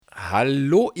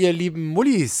Hallo, ihr lieben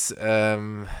Mullis.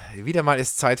 Wieder mal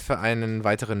ist Zeit für einen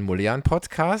weiteren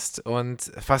Mullian-Podcast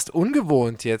und fast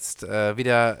ungewohnt jetzt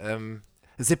wieder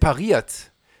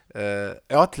separiert,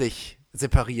 örtlich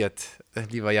separiert,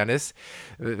 lieber Jannis.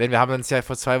 Wir haben uns ja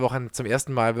vor 2 Wochen zum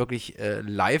ersten Mal wirklich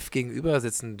live gegenüber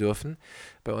sitzen dürfen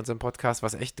bei unserem Podcast,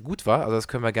 was echt gut war. Also das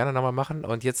können wir gerne nochmal machen.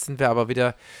 Und jetzt sind wir aber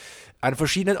wieder an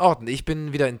verschiedenen Orten. Ich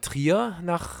bin wieder in Trier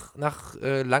nach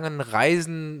langen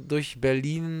Reisen durch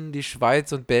Berlin, die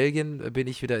Schweiz und Belgien bin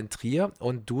ich wieder in Trier.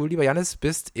 Und du, lieber Jannis,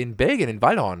 bist in Belgien, in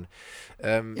Waldhorn.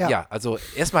 Ja, Also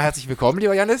erstmal herzlich willkommen,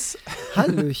 lieber Jannis.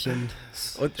 Hallöchen.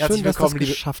 Und herzlich willkommen,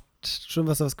 liebe... Schön,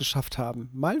 dass wir es geschafft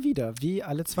haben. Mal wieder, wie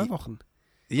alle 2 Wochen.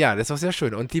 Ja, das ist auch sehr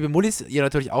schön. Und liebe Mullis, ihr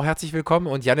natürlich auch herzlich willkommen.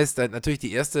 Und Jannis, dann natürlich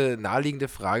die erste naheliegende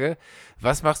Frage.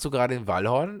 Was machst du gerade in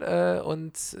Waldhorn?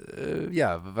 Was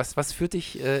führt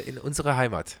dich in unsere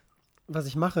Heimat? Was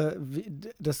ich mache,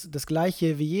 das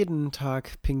Gleiche wie jeden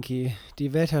Tag, Pinky.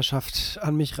 Die Weltherrschaft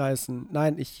an mich reißen.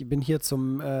 Nein, ich bin hier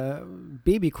zum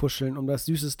Babykuscheln, um das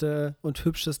süßeste und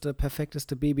hübscheste,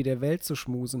 perfekteste Baby der Welt zu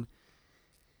schmusen.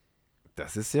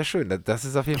 Das ist sehr schön. Das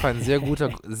ist auf jeden Fall ein sehr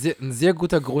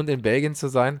guter Grund, in Belgien zu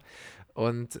sein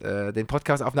und den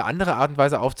Podcast auf eine andere Art und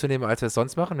Weise aufzunehmen, als wir es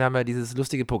sonst machen. Wir haben ja dieses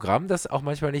lustige Programm, das auch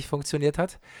manchmal nicht funktioniert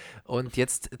hat. Und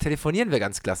jetzt telefonieren wir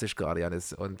ganz klassisch gerade,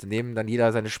 Jannis, und nehmen dann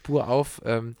jeder seine Spur auf.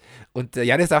 Und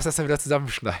Jannis darf das dann wieder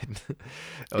zusammenschneiden.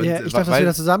 Und, Ja, ich darf das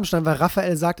wieder zusammenschneiden, weil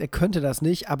Raphael sagt, er könnte das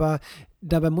nicht, aber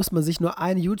dabei muss man sich nur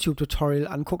ein YouTube-Tutorial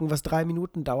angucken, was 3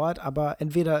 Minuten dauert, aber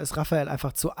entweder ist Raphael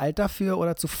einfach zu alt dafür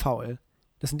oder zu faul.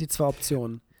 Das sind die 2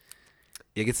 Optionen.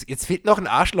 Ja, jetzt fehlt noch ein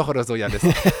Arschloch oder so, Jannis.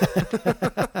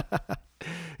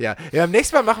 Ja, beim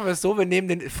nächsten Mal machen wir es so, wir nehmen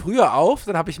den früher auf,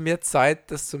 dann habe ich mehr Zeit,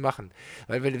 das zu machen.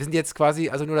 Weil wir sind jetzt quasi,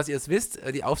 also nur, dass ihr es wisst,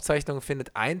 die Aufzeichnung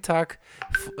findet einen Tag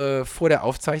vor der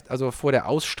also vor der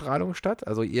Ausstrahlung statt.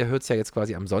 Also ihr hört es ja jetzt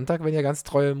quasi am Sonntag, wenn ihr ganz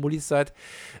treue Mullis seid.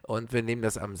 Und wir nehmen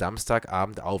das am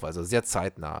Samstagabend auf, also sehr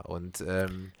zeitnah. Und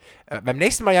beim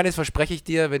nächsten Mal, Janis, verspreche ich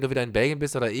dir, wenn du wieder in Belgien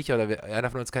bist oder ich oder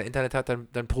einer von uns kein Internet hat,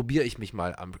 dann probiere ich mich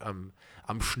mal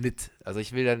am Schnitt. Also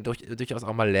ich will dann durchaus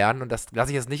auch mal lernen und das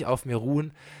lasse ich jetzt nicht auf mir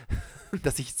ruhen,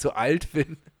 dass ich zu alt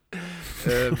bin.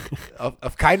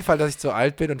 Auf keinen Fall, dass ich zu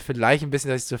alt bin und vielleicht ein bisschen,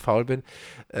 dass ich zu faul bin.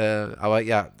 Aber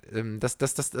ja, das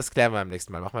klären wir beim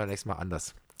nächsten Mal. Machen wir beim nächsten Mal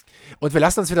anders. Und wir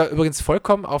lassen uns wieder übrigens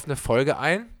vollkommen auf eine Folge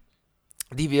ein,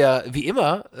 die wir wie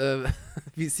immer,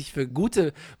 wie es sich für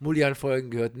gute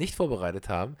Mullian-Folgen gehört, nicht vorbereitet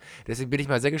haben. Deswegen bin ich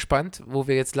mal sehr gespannt, wo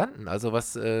wir jetzt landen. Also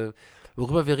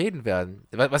worüber wir reden werden.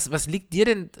 Was liegt dir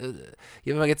denn,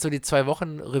 wenn man jetzt so die 2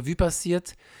 Wochen Revue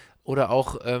passiert oder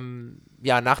auch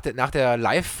nach der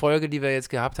Live-Folge, die wir jetzt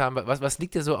gehabt haben, was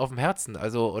liegt dir so auf dem Herzen?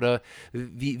 Also, oder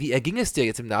wie erging es dir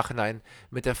jetzt im Nachhinein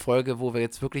mit der Folge, wo wir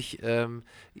jetzt wirklich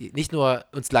nicht nur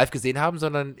uns live gesehen haben,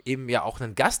 sondern eben ja auch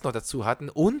einen Gast noch dazu hatten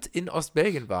und in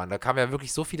Ostbelgien waren? Da kam ja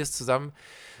wirklich so vieles zusammen.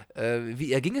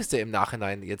 Wie erging es dir im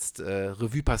Nachhinein jetzt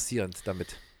Revue passierend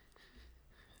damit?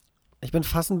 Ich bin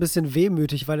fast ein bisschen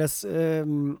wehmütig, weil das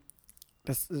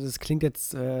klingt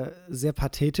jetzt sehr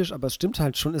pathetisch, aber es stimmt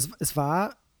halt schon. Es ist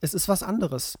was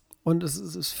anderes. Und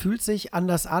es fühlt sich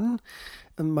anders an.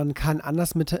 Man kann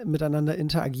anders miteinander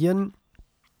interagieren.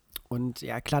 Und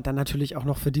ja, klar, dann natürlich auch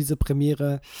noch für diese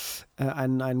Premiere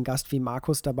einen Gast wie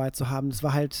Markus dabei zu haben. Das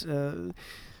war halt,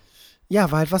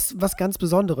 war halt was ganz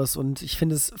Besonderes. Und ich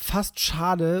finde es fast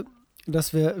schade,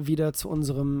 dass wir wieder zu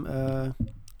unserem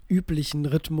üblichen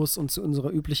Rhythmus und zu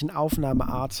unserer üblichen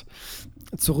Aufnahmeart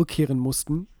zurückkehren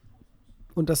mussten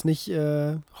und das nicht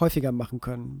häufiger machen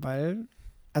können, weil,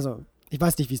 also ich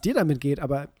weiß nicht, wie es dir damit geht,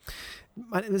 aber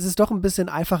es ist doch ein bisschen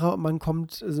einfacher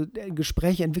und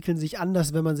Gespräche entwickeln sich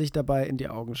anders, wenn man sich dabei in die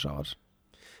Augen schaut.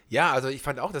 Ja, also ich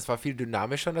fand auch, das war viel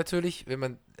dynamischer natürlich,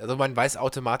 man weiß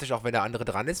automatisch auch, wenn der andere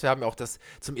dran ist. Wir haben ja auch das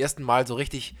zum ersten Mal so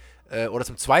richtig, oder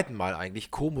zum zweiten Mal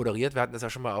eigentlich, co-moderiert. Wir hatten das ja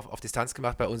schon mal auf Distanz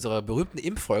gemacht bei unserer berühmten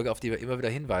Impffolge, auf die wir immer wieder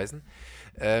hinweisen.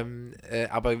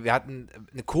 Aber wir hatten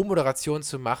eine Co-Moderation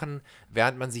zu machen,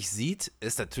 während man sich sieht,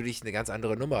 ist natürlich eine ganz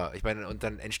andere Nummer. Ich meine, und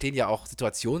dann entstehen ja auch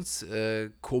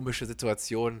komische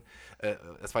Situationen.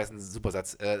 Das war jetzt ein super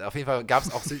Satz. Auf jeden Fall gab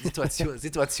es auch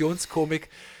Situationskomik,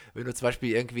 wenn du zum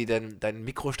Beispiel irgendwie dein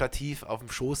Mikrostativ auf dem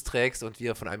Schoß trägst und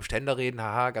wir von einem Ständer reden,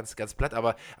 haha, ganz, ganz platt,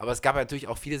 aber es gab natürlich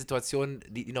auch viele Situationen,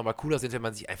 die nochmal cooler sind, wenn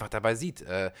man sich einfach dabei sieht.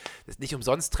 Nicht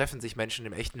umsonst treffen sich Menschen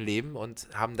im echten Leben und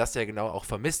haben das ja genau auch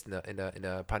vermisst in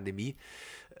der Pandemie.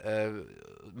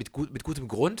 Mit gutem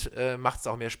Grund macht es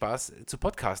auch mehr Spaß zu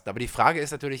podcasten. Aber die Frage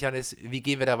ist natürlich, Janis, wie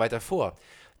gehen wir da weiter vor?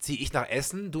 Ziehe ich nach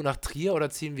Essen, du nach Trier oder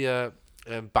ziehen wir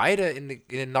beide in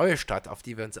eine neue Stadt, auf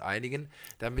die wir uns einigen,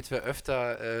 damit wir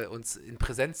öfter uns in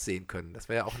Präsenz sehen können. Das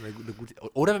wäre ja auch eine gute.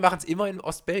 Oder wir machen es immer in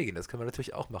Ostbelgien, das können wir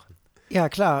natürlich auch machen. Ja,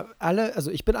 klar,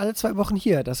 also ich bin alle 2 Wochen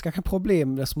hier, das ist gar kein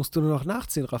Problem. Das musst du nur noch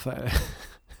nachziehen, Raphael.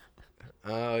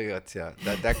 Oh Gott, ja.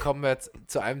 Da kommen wir jetzt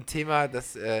zu einem Thema,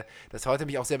 das heute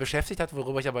mich auch sehr beschäftigt hat,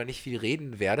 worüber ich aber nicht viel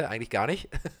reden werde, eigentlich gar nicht.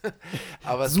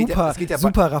 Aber Super, es geht ja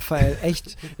super, Raphael,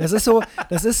 echt. Das ist so,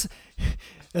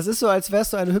 als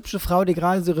wärst du eine hübsche Frau, die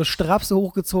gerade so ihre Strapse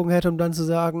hochgezogen hätte, um dann zu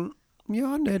sagen,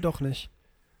 ja, nee, doch nicht.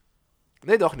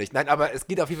 Nee, doch nicht. Nein, aber es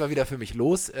geht auf jeden Fall wieder für mich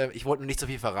los. Ich wollte nur nicht so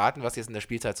viel verraten, was jetzt in der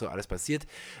Spielzeit so alles passiert.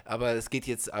 Aber es geht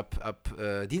jetzt ab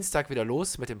Dienstag wieder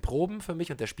los mit den Proben für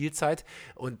mich und der Spielzeit.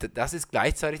 Und das ist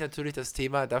gleichzeitig natürlich das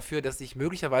Thema dafür, dass ich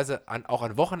möglicherweise auch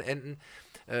an Wochenenden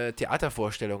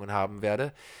Theatervorstellungen haben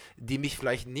werde, die mich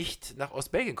vielleicht nicht nach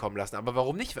Ostbelgien kommen lassen. Aber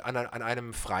warum nicht? An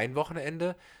einem freien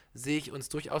Wochenende sehe ich uns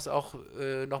durchaus auch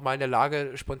nochmal in der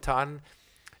Lage, spontan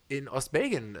in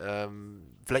Ostbelgien,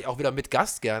 vielleicht auch wieder mit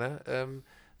Gast gerne, einen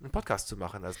Podcast zu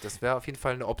machen. Also das wäre auf jeden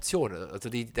Fall eine Option. Also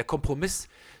der Kompromiss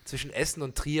zwischen Essen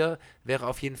und Trier wäre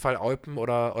auf jeden Fall Eupen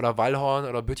oder Wallhorn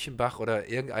oder Bütchenbach oder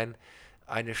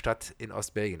eine Stadt in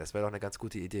Ostbelgien. Das wäre doch eine ganz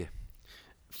gute Idee.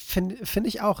 Finde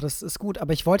ich auch, das ist gut.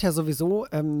 Aber ich wollte ja sowieso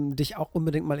dich auch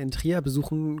unbedingt mal in Trier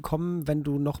besuchen kommen, wenn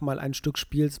du noch mal ein Stück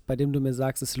spielst, bei dem du mir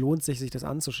sagst, es lohnt sich das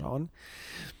anzuschauen.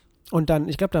 Und dann,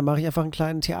 ich glaube, dann mache ich einfach einen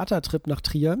kleinen Theatertrip nach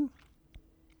Trier.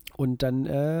 Und dann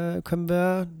können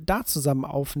wir da zusammen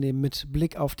aufnehmen mit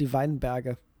Blick auf die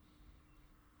Weinberge.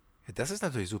 Das ist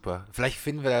natürlich super. Vielleicht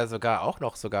finden wir da sogar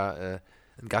einen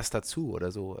Gast dazu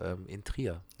oder so in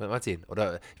Trier. Mal sehen.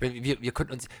 Oder ich meine, wir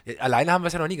könnten uns. Alleine haben wir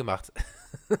es ja noch nie gemacht.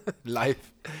 Live.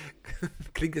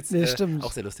 Klingt jetzt Nee, stimmt.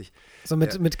 auch sehr lustig. So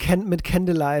mit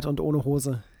Candlelight und ohne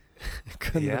Hose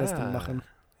können wir das dann machen.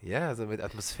 Ja, so mit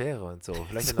Atmosphäre und so.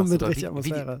 Vielleicht So dann noch mit so richtig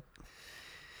Atmosphäre.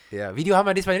 Video haben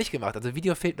wir diesmal nicht gemacht. Also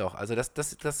Video fehlt noch. Also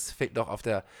das fehlt noch auf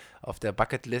der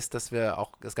Bucketlist, dass wir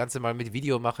auch das Ganze mal mit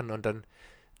Video machen und dann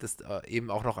das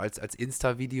eben auch noch als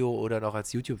Insta-Video oder noch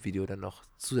als YouTube-Video dann noch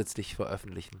zusätzlich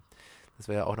veröffentlichen. Das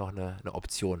wäre ja auch noch eine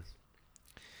Option.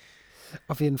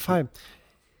 Auf jeden Fall.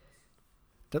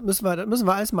 Das müssen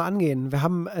wir alles mal angehen.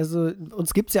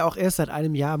 Uns gibt es ja auch erst seit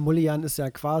einem Jahr. Mullijan ist ja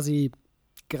quasi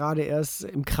gerade erst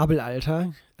im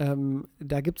Krabbelalter.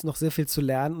 Da gibt es noch sehr viel zu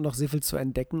lernen und noch sehr viel zu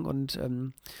entdecken. Und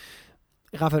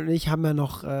Raphael und ich haben ja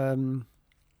noch ein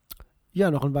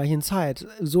Weilchen Zeit.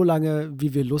 So lange,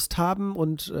 wie wir Lust haben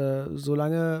und so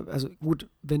lange, also gut,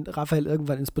 wenn Raphael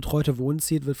irgendwann ins betreute Wohnen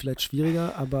zieht, wird vielleicht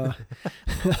schwieriger, aber,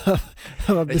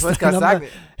 aber bis Ich wollte gerade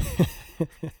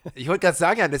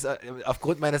sagen, wir, Jan,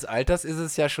 aufgrund meines Alters ist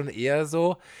es ja schon eher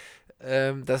so,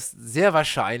 dass sehr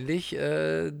wahrscheinlich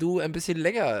du ein bisschen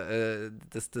länger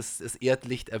das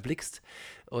Erdlicht erblickst.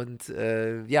 Und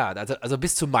also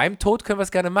bis zu meinem Tod können wir es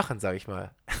gerne machen, sage ich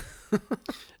mal.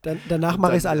 danach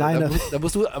mache ich es alleine. Dann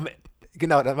musst du,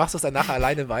 genau, dann machst du es danach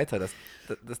alleine weiter. Das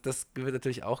wird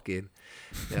natürlich auch gehen.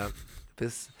 Ja,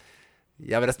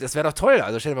 aber das wäre doch toll.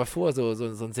 Also stell dir mal vor, so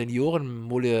ein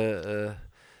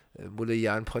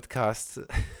Senioren-Mullijan-Podcast.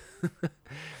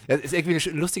 Das ist irgendwie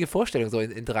eine lustige Vorstellung. So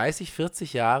in 30,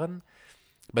 40 Jahren,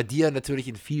 bei dir natürlich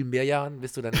in viel mehr Jahren,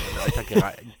 bis du dann im Alter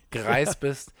gereist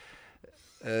bist.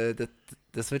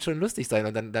 Das wird schon lustig sein.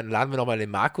 Und dann laden wir nochmal den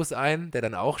Markus ein, der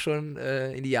dann auch schon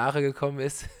in die Jahre gekommen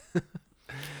ist.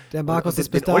 Der Markus ist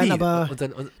bis dahin aber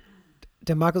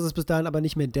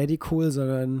nicht mehr Daddy cool,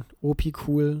 sondern Opi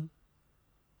cool.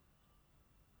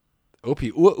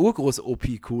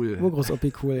 Urgroß-Opi cool.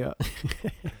 Urgroß-Opi cool, ja.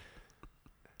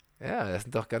 Ja, das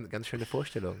sind doch ganz, ganz schöne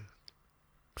Vorstellungen.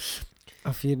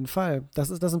 Auf jeden Fall. Das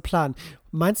ist ein Plan.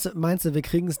 Meinst du, wir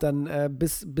kriegen es dann,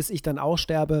 bis ich dann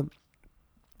aussterbe,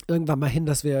 irgendwann mal hin,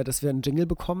 dass wir einen Jingle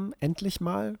bekommen? Endlich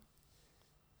mal?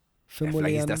 Für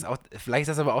vielleicht ist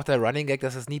das aber auch der Running Gag,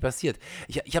 dass das nie passiert.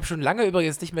 Ich habe schon lange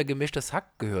übrigens nicht mehr gemischtes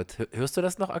Hack gehört. Hörst du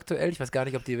das noch aktuell? Ich weiß gar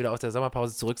nicht, ob die wieder aus der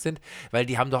Sommerpause zurück sind, weil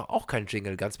die haben doch auch keinen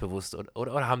Jingle, ganz bewusst.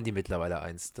 Oder haben die mittlerweile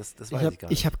eins? Das weiß ich gar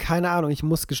nicht. Ich habe keine Ahnung. Ich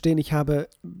muss gestehen, ich habe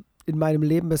in meinem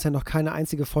Leben bisher noch keine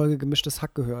einzige Folge gemischtes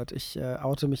Hack gehört. Ich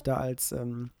oute mich da als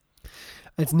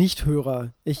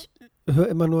Nichthörer. Ich höre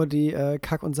immer nur die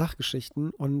Kack- und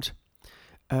Sachgeschichten und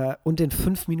den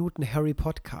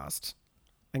 5-Minuten-Harry-Podcast.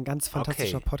 Ein ganz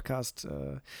fantastischer Podcast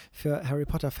für Harry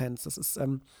Potter-Fans. Das ist,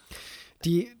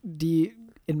 die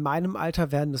in meinem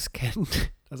Alter werden das kennen.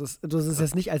 Das ist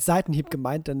jetzt nicht als Seitenhieb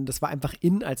gemeint, denn das war einfach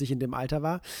als ich in dem Alter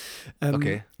war.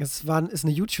 Ist eine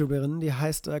YouTuberin, die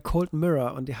heißt Cold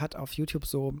Mirror und die hat auf YouTube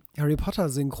so Harry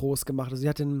Potter-Synchros gemacht. Also sie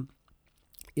hat den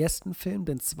ersten Film,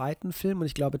 den zweiten Film und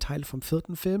ich glaube Teile vom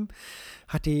vierten Film,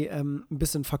 hat die ein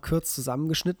bisschen verkürzt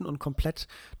zusammengeschnitten und komplett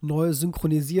neu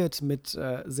synchronisiert mit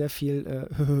sehr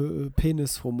viel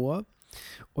Penishumor.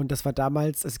 Und das war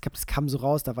damals, also ich glaube, das kam so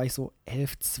raus, da war ich so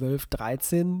 11, 12,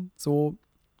 13, so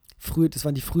früh, das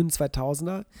waren die frühen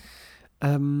 2000er.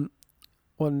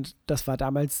 Und das war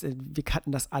damals, wir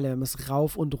kannten das alle, wir haben es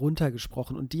rauf und runter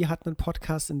gesprochen. Und die hatten einen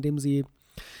Podcast, in dem sie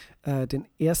den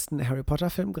ersten Harry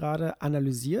Potter-Film gerade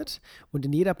analysiert. Und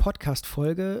in jeder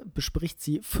Podcast-Folge bespricht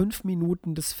sie 5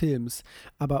 Minuten des Films.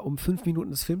 Aber um 5 Minuten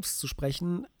des Films zu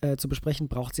besprechen,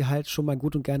 braucht sie halt schon mal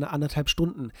gut und gerne 1,5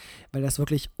 Stunden. Weil das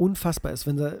wirklich unfassbar ist.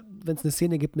 Wenn es eine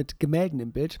Szene gibt mit Gemälden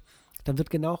im Bild, dann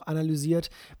wird genau analysiert,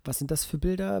 was sind das für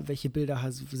Bilder, welche Bilder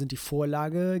sind die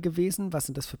Vorlage gewesen, was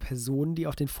sind das für Personen, die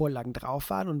auf den Vorlagen drauf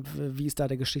waren und wie ist da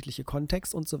der geschichtliche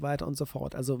Kontext und so weiter und so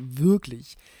fort. Also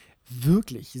wirklich,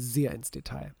 wirklich sehr ins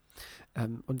Detail.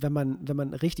 Und wenn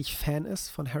man richtig Fan ist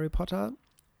von Harry Potter,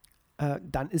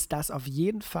 dann ist das auf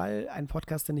jeden Fall ein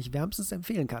Podcast, den ich wärmstens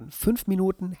empfehlen kann. 5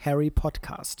 Minuten Harry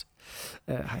Podcast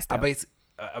heißt der.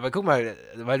 Aber guck mal,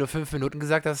 weil du 5 Minuten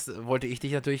gesagt hast, wollte ich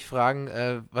dich natürlich fragen,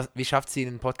 wie schafft sie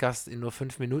einen Podcast in nur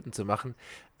 5 Minuten zu machen?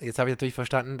 Jetzt habe ich natürlich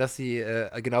verstanden, dass sie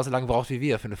genauso lange braucht wie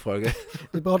wir für eine Folge.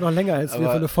 Sie braucht noch länger als wir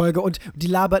für eine Folge. Und die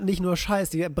labert nicht nur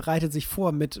Scheiß, die bereitet sich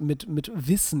vor mit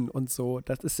Wissen und so.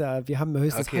 Das ist ja, wir haben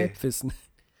höchstes Halbwissen.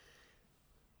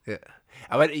 Ja.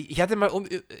 Aber ich hatte mal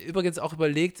übrigens auch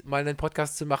überlegt, mal einen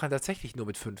Podcast zu machen, tatsächlich nur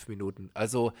mit 5 Minuten.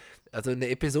 Also eine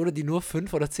Episode, die nur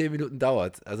 5 oder 10 Minuten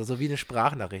dauert. Also so wie eine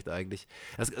Sprachnachricht eigentlich.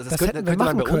 Das könnte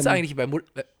man bei uns eigentlich, bei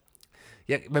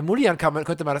Mullian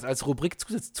könnte man das als Rubrik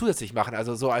zusätzlich machen.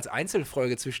 Also so als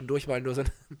Einzelfolge zwischendurch mal nur so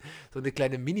eine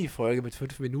kleine Mini-Folge mit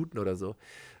 5 Minuten oder so.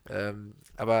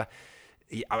 Aber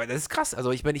das ist krass.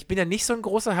 Also ich meine, ich bin ja nicht so ein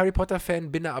großer Harry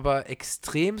Potter-Fan, bin aber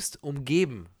extremst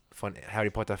umgeben von Harry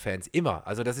Potter-Fans, immer.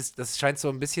 Also das scheint so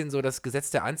ein bisschen so das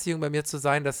Gesetz der Anziehung bei mir zu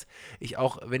sein, dass ich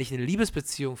auch, wenn ich eine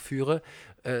Liebesbeziehung führe,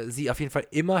 sie auf jeden Fall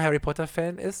immer Harry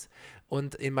Potter-Fan ist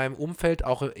und in meinem Umfeld,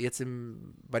 auch jetzt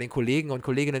bei den Kollegen und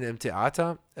Kolleginnen im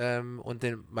Theater und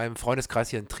in meinem Freundeskreis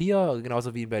hier in Trier,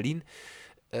 genauso wie in Berlin,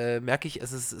 merke ich,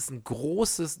 es ist eine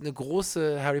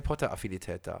große Harry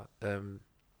Potter-Affinität da.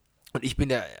 Und ich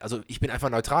bin einfach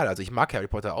neutral. Also ich mag Harry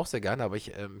Potter auch sehr gerne, aber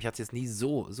mich hat es jetzt nie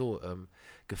so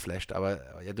geflasht.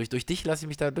 Aber ja, durch dich lasse ich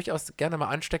mich da durchaus gerne mal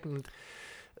anstecken,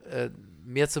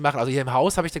 mehr zu machen. Also hier im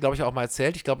Haus habe ich da, glaube ich, auch mal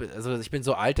erzählt. Ich glaube, also ich bin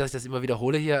so alt, dass ich das immer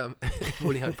wiederhole hier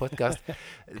im Podcast,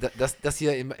 dass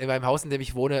hier in meinem Haus, in dem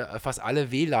ich wohne, fast alle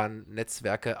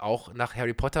WLAN-Netzwerke auch nach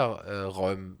Harry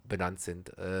Potter-Räumen benannt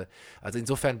sind. Also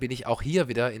insofern bin ich auch hier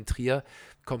wieder in Trier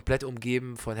komplett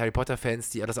umgeben von Harry Potter-Fans,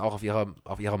 die das auch auf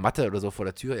ihrer Matte oder so vor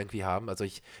der Tür irgendwie haben. Also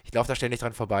ich laufe da ständig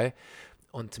dran vorbei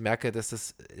und merke, dass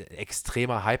das ein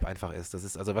extremer Hype einfach ist. Das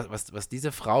ist also was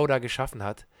diese Frau da geschaffen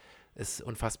hat, ist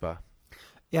unfassbar.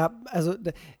 Ja, also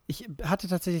ich hatte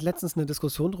tatsächlich letztens eine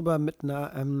Diskussion drüber mit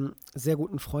einer sehr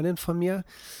guten Freundin von mir,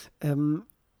 und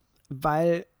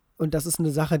das ist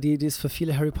eine Sache, die ist für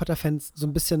viele Harry Potter-Fans so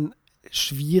ein bisschen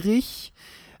schwierig,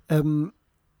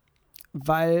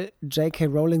 weil J.K.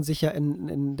 Rowling sich ja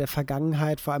in der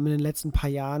Vergangenheit, vor allem in den letzten paar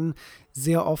Jahren,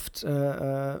 sehr oft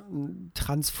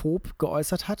transphob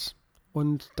geäußert hat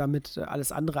und damit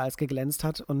alles andere als geglänzt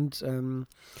hat. Und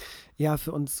ja,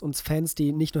 für uns Fans,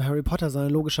 die nicht nur Harry Potter,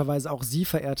 sondern logischerweise auch sie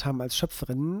verehrt haben als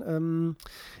Schöpferin,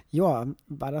 ja,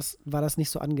 war das nicht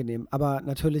so angenehm. Aber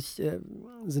natürlich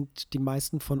sind die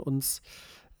meisten von uns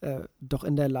doch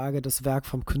in der Lage, das Werk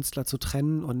vom Künstler zu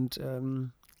trennen und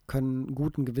können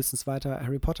guten Gewissens weiter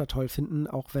Harry Potter toll finden,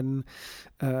 auch wenn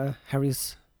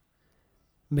Harrys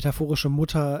metaphorische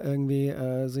Mutter irgendwie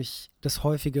sich des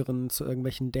Häufigeren zu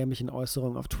irgendwelchen dämlichen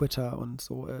Äußerungen auf Twitter und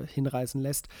so hinreißen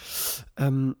lässt.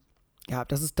 Ja,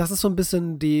 das ist so ein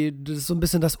bisschen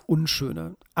das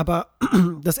Unschöne. Aber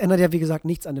das ändert ja, wie gesagt,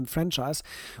 nichts an dem Franchise.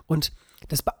 Und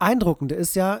das Beeindruckende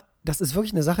ist ja, das ist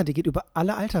wirklich eine Sache, die geht über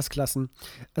alle Altersklassen.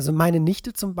 Also meine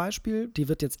Nichte zum Beispiel, die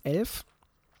wird jetzt 11.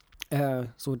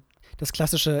 So das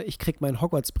klassische, ich krieg meinen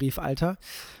Hogwarts-Brief-Alter.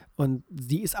 Und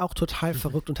die ist auch total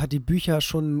verrückt und hat die Bücher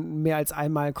schon mehr als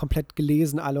einmal komplett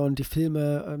gelesen, alle, und die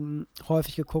Filme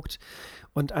häufig geguckt.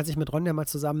 Und als ich mit Ronja mal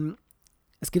zusammen,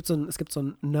 es gibt so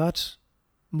ein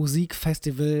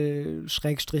Nerd-Musikfestival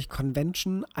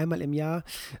 /Convention einmal im Jahr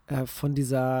von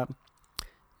dieser,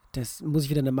 das muss ich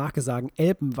wieder eine Marke sagen,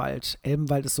 Elbenwald.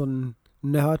 Elbenwald ist so ein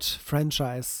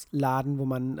Nerd-Franchise-Laden, wo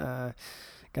man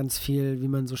ganz viel, wie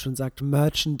man so schön sagt,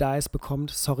 Merchandise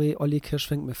bekommt. Sorry, Olli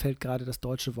Kirschfink, mir fällt gerade das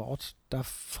deutsche Wort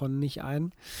davon nicht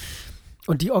ein.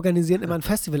 Und die organisieren immer ein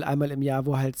Festival einmal im Jahr,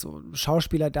 wo halt so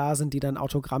Schauspieler da sind, die dann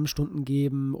Autogrammstunden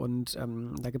geben und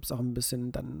da gibt es auch ein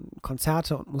bisschen dann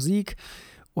Konzerte und Musik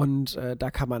und da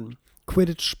kann man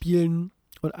Quidditch spielen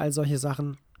und all solche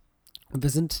Sachen. Und wir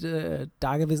sind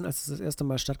da gewesen, als es das erste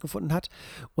Mal stattgefunden hat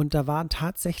und da waren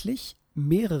tatsächlich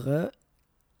mehrere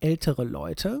ältere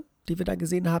Leute, die wir da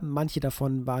gesehen haben. Manche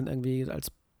davon waren irgendwie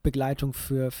als Begleitung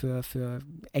für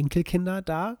Enkelkinder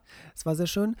da. Es war sehr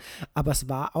schön. Aber es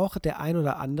war auch der ein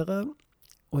oder andere,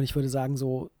 und ich würde sagen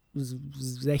so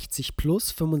 60 plus,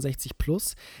 65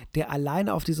 plus, der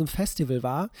alleine auf diesem Festival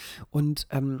war und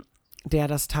der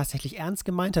das tatsächlich ernst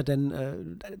gemeint hat,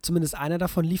 denn zumindest einer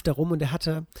davon lief da rum und der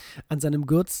hatte an seinem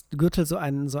Gürtel so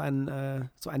einen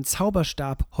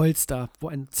Zauberstab-Holster, wo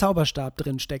ein Zauberstab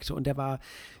drin steckte und der war,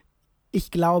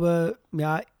 ich glaube,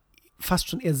 ja, fast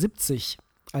schon eher 70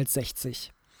 als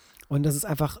 60. Und das ist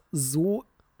einfach so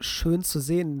schön zu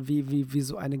sehen, wie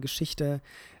so eine Geschichte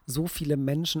so viele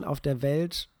Menschen auf der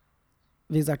Welt,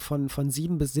 wie gesagt, von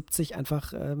 7 bis 70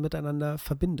 einfach miteinander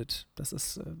verbindet. Das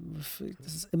ist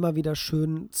immer wieder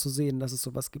schön zu sehen, dass es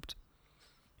sowas gibt.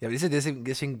 Ja, aber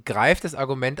deswegen greift das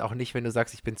Argument auch nicht, wenn du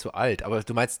sagst, ich bin zu alt. Aber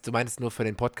du meinst nur für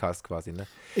den Podcast quasi, ne?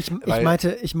 Ich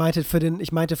meinte für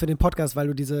den Podcast, weil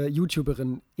du diese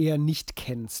YouTuberin eher nicht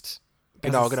kennst.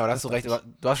 Genau, da hast du recht. Aber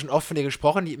du hast schon oft von ihr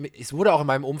gesprochen. Es wurde auch in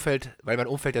meinem Umfeld, weil mein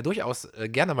Umfeld ja durchaus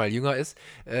gerne mal jünger ist,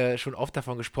 schon oft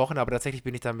davon gesprochen, aber tatsächlich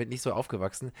bin ich damit nicht so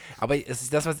aufgewachsen. Aber es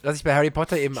ist das, was ich bei Harry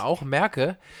Potter eben auch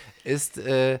merke, ist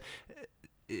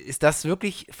das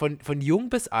wirklich von jung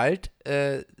bis alt,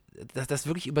 dass das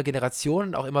wirklich über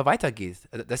Generationen auch immer weitergeht.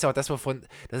 Das ist ja auch das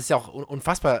ist ja auch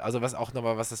unfassbar, also was auch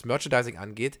nochmal, was das Merchandising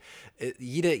angeht,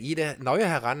 jede neue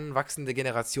heranwachsende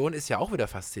Generation ist ja auch wieder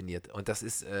fasziniert. Und das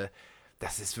ist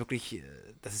wirklich,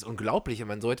 das ist unglaublich, wenn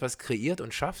man so etwas kreiert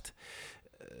und schafft.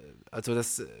 Also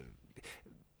das,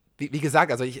 wie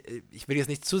gesagt, also ich will jetzt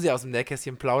nicht zu sehr aus dem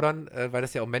Nähkästchen plaudern, weil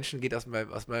es ja um Menschen geht aus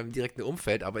meinem direkten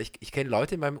Umfeld, aber ich kenne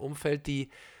Leute in meinem Umfeld, die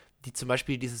zum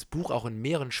Beispiel dieses Buch auch in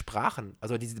mehreren Sprachen,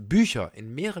 also diese Bücher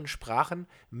in mehreren Sprachen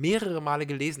mehrere Male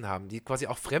gelesen haben, die quasi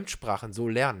auch Fremdsprachen so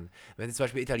lernen. Wenn sie zum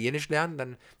Beispiel Italienisch lernen,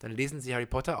 dann lesen sie Harry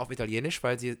Potter auf Italienisch,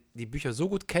 weil sie die Bücher so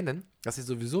gut kennen, dass sie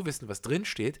sowieso wissen, was drin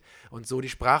steht und so die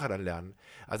Sprache dann lernen.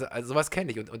 Also sowas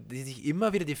kenne ich. Und die sich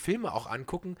immer wieder die Filme auch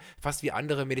angucken, fast wie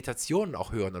andere Meditationen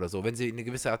auch hören oder so. Wenn sie in eine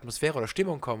gewisse Atmosphäre oder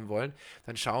Stimmung kommen wollen,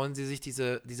 dann schauen sie sich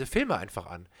diese Filme einfach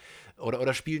an.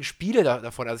 Oder spielen Spiele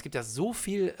davon. Also es gibt ja so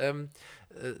viel,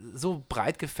 so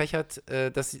breit gefächert,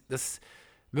 dass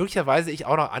möglicherweise ich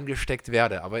auch noch angesteckt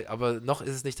werde. Aber noch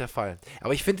ist es nicht der Fall.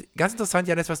 Aber ich finde ganz interessant,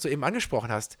 Janis, was du eben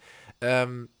angesprochen hast.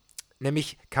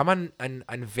 Nämlich, kann man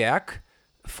ein Werk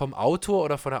vom Autor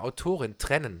oder von der Autorin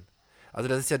trennen? Also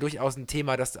das ist ja durchaus ein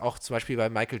Thema, das auch zum Beispiel bei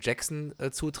Michael Jackson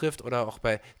zutrifft oder auch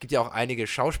gibt ja auch einige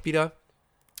Schauspieler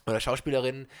oder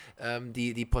Schauspielerinnen,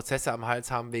 die Prozesse am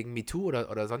Hals haben wegen MeToo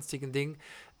oder sonstigen Dingen,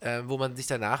 wo man sich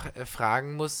danach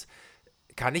fragen muss,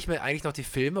 kann ich mir eigentlich noch die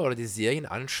Filme oder die Serien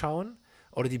anschauen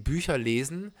oder die Bücher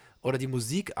lesen oder die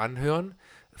Musik anhören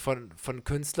von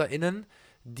KünstlerInnen,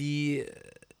 die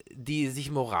sich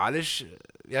moralisch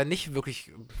ja nicht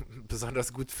wirklich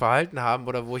besonders gut verhalten haben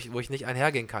oder wo ich nicht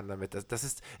einhergehen kann damit.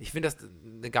 Ich finde das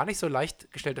eine gar nicht so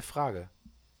leicht gestellte Frage.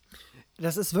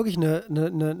 Das ist wirklich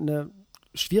eine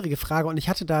schwierige Frage und ich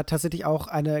hatte da tatsächlich auch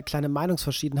eine kleine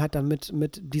Meinungsverschiedenheit dann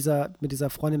mit dieser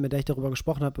Freundin, mit der ich darüber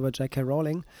gesprochen habe, über J.K.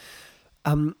 Rowling.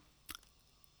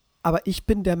 Aber ich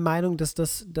bin der Meinung, dass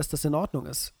das in Ordnung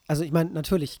ist. Also ich meine,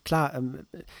 natürlich, klar,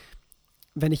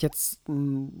 wenn ich jetzt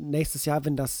nächstes Jahr,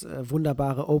 wenn das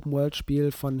wunderbare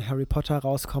Open-World-Spiel von Harry Potter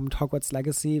rauskommt, Hogwarts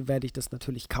Legacy, werde ich das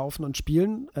natürlich kaufen und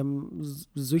spielen,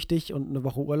 süchtig und eine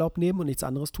Woche Urlaub nehmen und nichts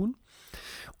anderes tun.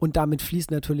 Und damit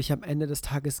fließt natürlich am Ende des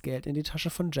Tages Geld in die Tasche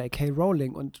von J.K.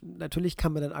 Rowling. Und natürlich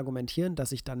kann man dann argumentieren,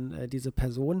 dass ich dann diese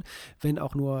Person, wenn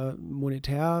auch nur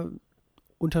monetär,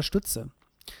 unterstütze.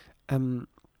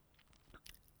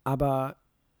 Aber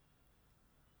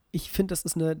ich finde, das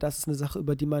ist eine Sache,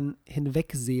 über die man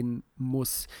hinwegsehen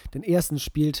muss. Denn erstens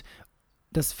spielt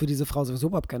das für diese Frau sowieso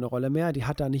überhaupt keine Rolle mehr. Die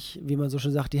hat da nicht, wie man so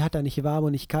schön sagt, die hat da nicht warm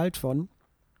und nicht kalt von.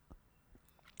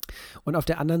 Und auf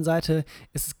der anderen Seite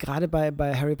ist es gerade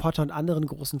bei Harry Potter und anderen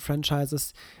großen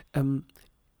Franchises,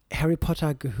 Harry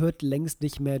Potter gehört längst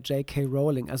nicht mehr J.K.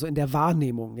 Rowling. Also in der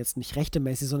Wahrnehmung, jetzt nicht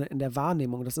rechtemäßig, sondern in der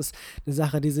Wahrnehmung. Das ist eine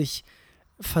Sache, die sich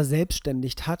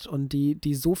verselbstständigt hat und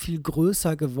die so viel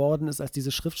größer geworden ist als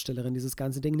diese Schriftstellerin, dieses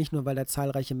ganze Ding. Nicht nur, weil da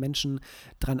zahlreiche Menschen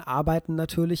dran arbeiten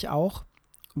natürlich auch,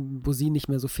 wo sie nicht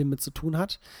mehr so viel mit zu tun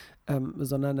hat,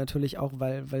 sondern natürlich auch,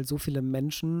 weil so viele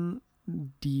Menschen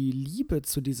die Liebe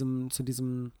zu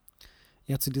diesem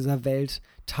zu dieser Welt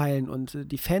teilen. Und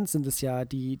die Fans sind es ja,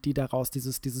 die daraus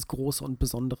dieses Große und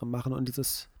Besondere machen und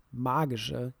dieses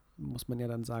Magische, muss man ja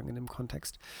dann sagen in dem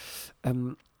Kontext.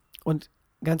 Und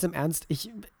ganz im Ernst,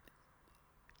 ich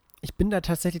bin da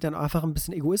tatsächlich dann einfach ein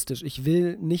bisschen egoistisch. Ich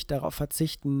will nicht darauf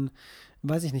verzichten,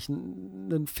 weiß ich nicht,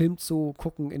 einen Film zu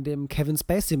gucken, in dem Kevin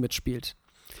Spacey mitspielt.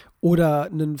 Oder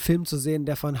einen Film zu sehen,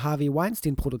 der von Harvey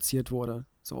Weinstein produziert wurde.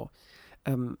 So.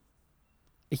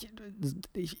 Ich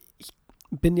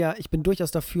bin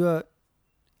durchaus dafür,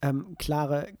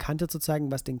 klare Kante zu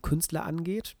zeigen, was den Künstler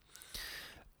angeht.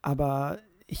 Aber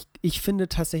ich finde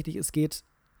tatsächlich, es geht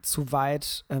zu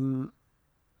weit,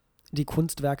 die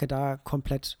Kunstwerke da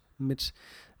komplett mit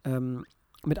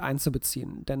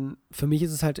einzubeziehen. Denn für mich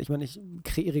ist es halt, ich meine, ich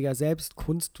kreiere ja selbst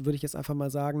Kunst, würde ich jetzt einfach mal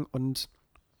sagen. Und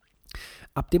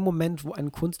ab dem Moment, wo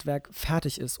ein Kunstwerk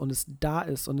fertig ist und es da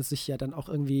ist und es sich ja dann auch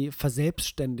irgendwie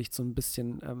verselbstständigt so ein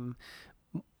bisschen,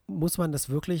 muss man das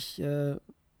wirklich,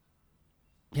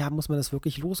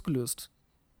 losgelöst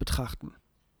betrachten.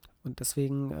 Und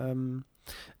deswegen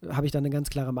habe ich da eine ganz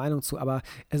klare Meinung zu. Aber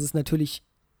es ist natürlich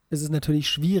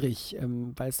schwierig,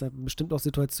 weil es da bestimmt auch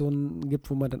Situationen gibt,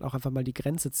 wo man dann auch einfach mal die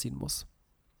Grenze ziehen muss.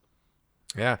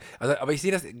 Ja, also, aber ich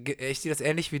sehe das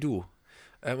ähnlich wie du.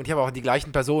 Und ich habe auch an die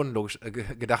gleichen Personen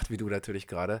gedacht wie du natürlich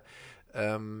gerade.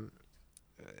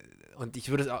 Und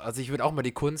ich würde auch mal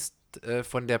die Kunst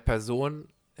von der Person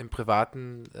im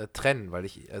Privaten trennen, weil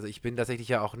ich bin tatsächlich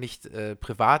ja auch nicht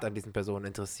privat an diesen Personen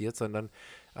interessiert, sondern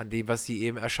an dem, was sie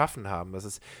eben erschaffen haben.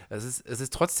 Es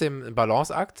ist trotzdem ein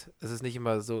Balanceakt. Es ist nicht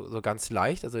immer so ganz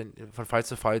leicht, also von Fall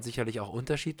zu Fall sicherlich auch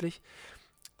unterschiedlich.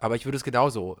 Aber ich würde es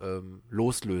genauso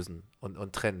loslösen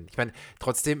und trennen. Ich meine,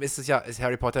 trotzdem ist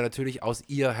Harry Potter natürlich aus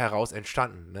ihr heraus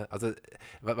entstanden. Ne? Also,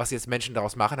 was jetzt Menschen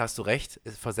daraus machen, hast du recht,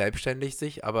 es verselbstständigt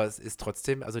sich, aber es ist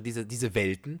trotzdem, also diese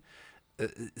Welten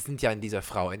sind ja in dieser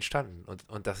Frau entstanden.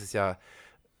 Und das ist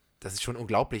schon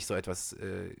unglaublich, so etwas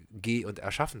und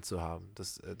erschaffen zu haben.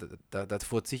 Da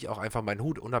ziehe ich auch einfach meinen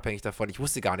Hut, unabhängig davon. Ich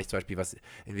wusste gar nicht zum Beispiel,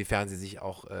 inwiefern sie sich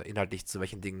auch inhaltlich zu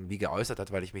welchen Dingen wie geäußert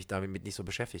hat, weil ich mich damit nicht so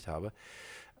beschäftigt habe.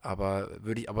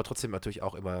 Würde ich aber trotzdem natürlich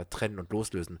auch immer trennen und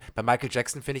loslösen. Bei Michael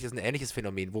Jackson finde ich das ein ähnliches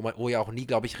Phänomen, wo ja auch nie,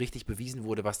 glaube ich, richtig bewiesen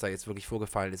wurde, was da jetzt wirklich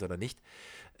vorgefallen ist oder nicht.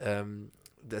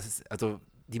 Also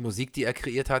die Musik, die er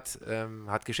kreiert hat,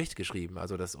 hat Geschichte geschrieben.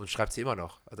 Also und schreibt sie immer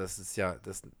noch. Also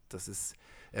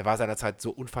er war seiner Zeit so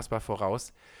unfassbar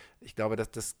voraus. Ich glaube,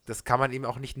 das kann man ihm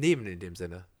auch nicht nehmen in dem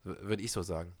Sinne, würde ich so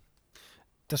sagen.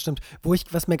 Das stimmt.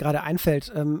 Was mir gerade einfällt,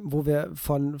 wo wir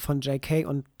von JK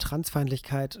und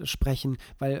Transfeindlichkeit sprechen,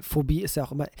 weil Phobie ist ja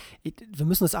auch immer, wir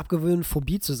müssen es abgewöhnen,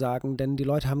 Phobie zu sagen, denn die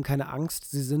Leute haben keine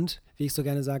Angst, sie sind, wie ich so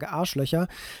gerne sage, Arschlöcher.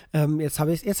 Jetzt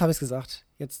habe ich es gesagt.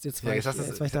 Jetzt war ich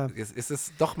da. Jetzt ist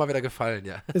es doch mal wieder gefallen,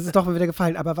 ja. Es ist doch mal wieder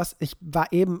gefallen, aber ich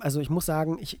muss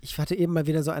sagen, ich hatte eben mal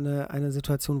wieder so eine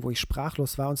Situation, wo ich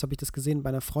sprachlos war, und so habe ich das gesehen bei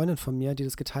einer Freundin von mir, die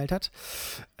das geteilt hat.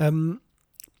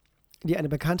 Die eine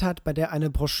Bekannte hat, bei der eine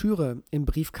Broschüre im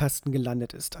Briefkasten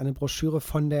gelandet ist. Eine Broschüre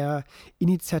von der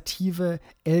Initiative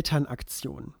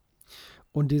Elternaktion.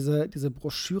 Und diese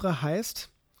Broschüre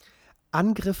heißt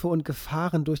Angriffe und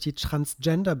Gefahren durch die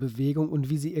Transgender-Bewegung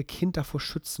und wie sie ihr Kind davor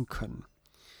schützen können.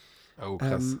 Oh,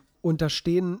 krass. Und da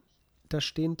stehen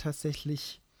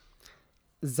tatsächlich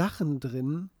Sachen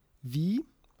drin, wie,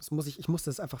 ich muss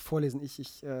das einfach vorlesen,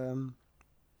 ich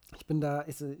bin da,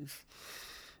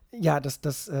 ja,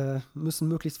 das müssen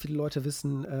möglichst viele Leute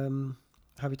wissen,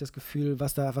 habe ich das Gefühl,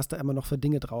 was da immer noch für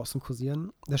Dinge draußen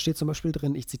kursieren. Da steht zum Beispiel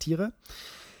drin, ich zitiere: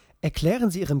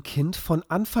 Erklären Sie Ihrem Kind von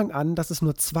Anfang an, dass es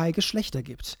nur 2 Geschlechter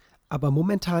gibt, aber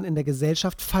momentan in der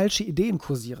Gesellschaft falsche Ideen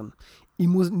kursieren.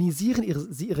 Immunisieren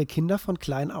Sie Ihre Kinder von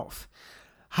klein auf.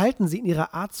 Halten Sie in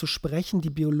Ihrer Art zu sprechen die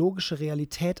biologische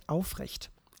Realität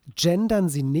aufrecht. Gendern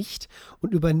Sie nicht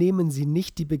und übernehmen Sie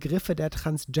nicht die Begriffe der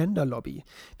Transgender-Lobby,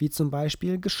 wie zum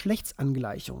Beispiel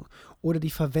Geschlechtsangleichung oder die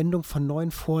Verwendung von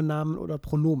neuen Vornamen oder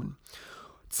Pronomen.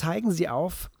 Zeigen Sie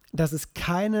auf, dass es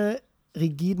keine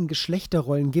rigiden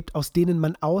Geschlechterrollen gibt, aus denen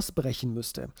man ausbrechen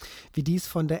müsste, wie dies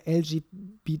von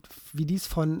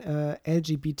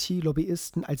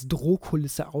LGBT-Lobbyisten als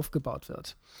Drohkulisse aufgebaut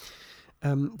wird.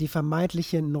 Die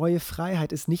vermeintliche neue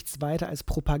Freiheit ist nichts weiter als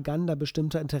Propaganda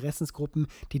bestimmter Interessensgruppen,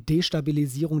 die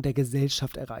Destabilisierung der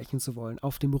Gesellschaft erreichen zu wollen,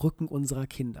 auf dem Rücken unserer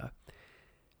Kinder.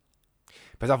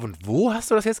 Pass auf, und wo hast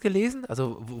du das jetzt gelesen?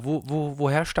 Also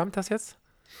woher stammt das jetzt?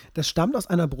 Das stammt aus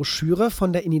einer Broschüre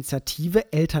von der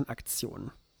Initiative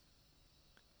Elternaktion.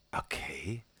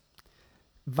 Okay.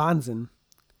 Wahnsinn.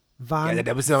 Ja,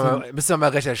 da müssen wir mal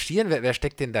recherchieren, wer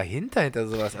steckt denn dahinter, hinter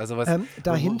sowas? Also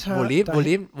dahinter,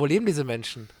 wo leben diese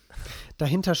Menschen?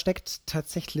 dahinter steckt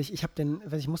tatsächlich,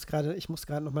 ich muss gerade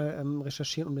nochmal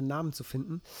recherchieren, um den Namen zu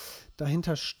finden.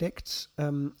 Dahinter steckt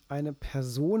eine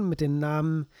Person mit dem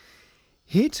Namen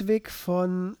Hedwig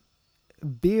von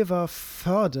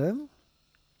Bevervörde,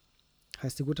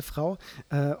 heißt die gute Frau,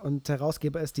 und der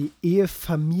Herausgeber ist die Ehe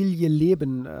Familie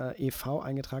Leben e.V.,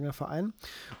 eingetragener Verein.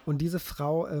 Und diese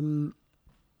Frau,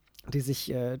 die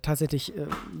sich tatsächlich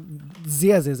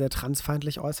sehr, sehr, sehr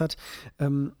transfeindlich äußert,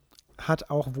 hat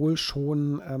auch wohl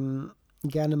schon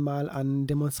gerne mal an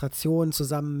Demonstrationen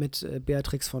zusammen mit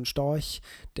Beatrix von Storch,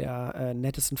 der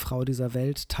nettesten Frau dieser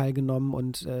Welt, teilgenommen.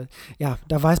 Und ja,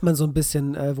 da weiß man so ein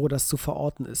bisschen, wo das zu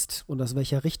verorten ist und aus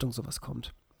welcher Richtung sowas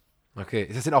kommt. Okay,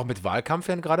 ist das denn auch mit Wahlkampf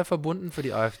dann gerade verbunden für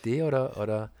die AfD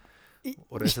oder ist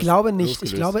Ich das glaube nicht.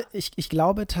 losgelöst? Ich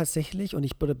glaube tatsächlich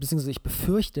beziehungsweise ich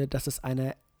befürchte, dass es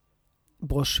eine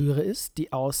Broschüre ist,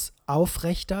 die aus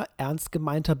aufrechter, ernst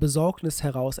gemeinter Besorgnis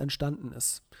heraus entstanden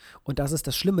ist. Und das ist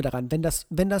das Schlimme daran.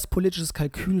 Wenn das politisches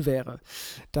Kalkül wäre,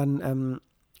 dann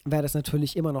wäre das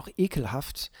natürlich immer noch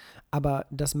ekelhaft, aber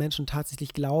dass Menschen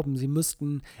tatsächlich glauben, sie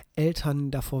müssten Eltern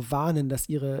davor warnen, dass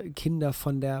ihre Kinder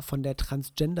von der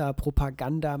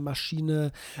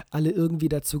Transgender-Propagandamaschine alle irgendwie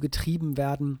dazu getrieben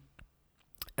werden,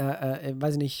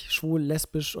 weiß ich nicht, schwul,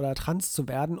 lesbisch oder trans zu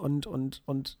werden und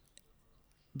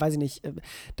weiß ich nicht,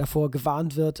 davor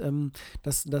gewarnt wird,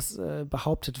 dass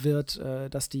behauptet wird,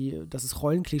 dass es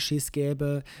Rollenklischees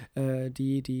gäbe,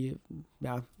 die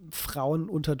ja, Frauen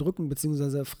unterdrücken,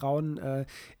 beziehungsweise Frauen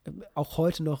auch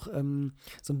heute noch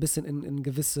so ein bisschen in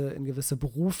gewisse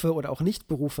Berufe oder auch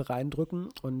Nicht-Berufe reindrücken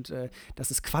und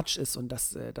dass es Quatsch ist und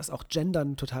dass auch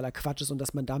Gendern totaler Quatsch ist und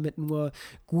dass man damit nur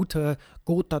gute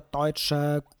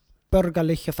deutsche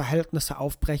bürgerliche Verhältnisse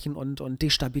aufbrechen und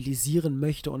destabilisieren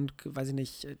möchte und weiß ich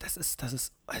nicht,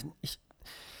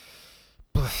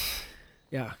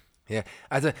 ja. Ja,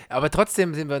 also, aber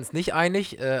trotzdem sind wir uns nicht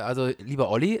einig. Also, lieber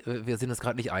Olli, wir sind uns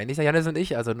gerade nicht einig, der Jannis und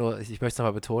ich. Also nur, ich möchte es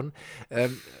nochmal betonen,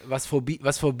 was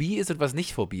Phobie ist und was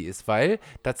nicht Phobie ist, weil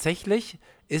tatsächlich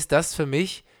ist das für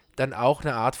mich dann auch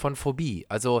eine Art von Phobie.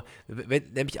 Also,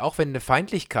 nämlich auch wenn eine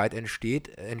Feindlichkeit entsteht,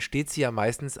 entsteht sie ja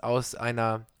meistens aus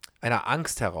einer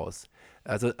Angst heraus.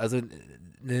 Also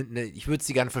ich würde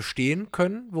sie gern verstehen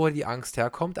können, woher die Angst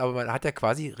herkommt, aber man hat ja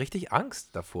quasi richtig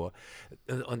Angst davor.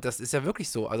 Und das ist ja wirklich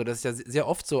so. Also das ist ja sehr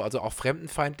oft so. Also auch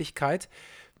Fremdenfeindlichkeit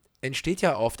entsteht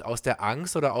ja oft aus der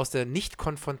Angst oder aus der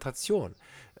Nicht-Konfrontation.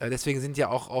 Deswegen sind ja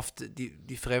auch oft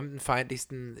die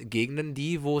fremdenfeindlichsten Gegenden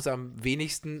die, wo es am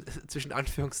wenigsten zwischen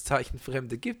Anführungszeichen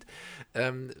Fremde gibt.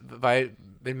 Weil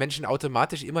wenn Menschen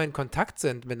automatisch immer in Kontakt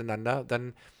sind miteinander,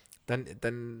 dann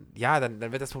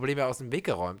wird das Problem ja aus dem Weg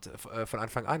geräumt von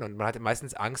Anfang an. Und man hat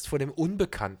meistens Angst vor dem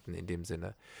Unbekannten in dem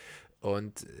Sinne.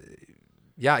 Und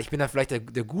ja, ich bin da vielleicht der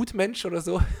Gutmensch oder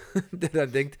so, der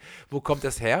dann denkt, wo kommt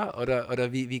das her?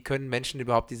 Oder wie können Menschen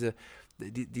überhaupt diese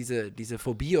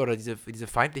Phobie oder diese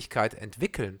Feindlichkeit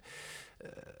entwickeln?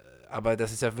 Aber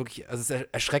das ist ja wirklich, also es ist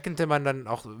erschreckend, wenn man dann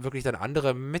auch wirklich dann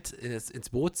andere mit ins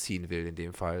Boot ziehen will in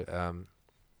dem Fall.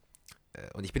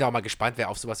 Und ich bin auch mal gespannt, wer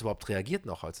auf sowas überhaupt reagiert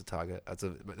noch heutzutage.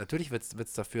 Also natürlich wird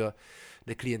es dafür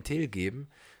eine Klientel geben,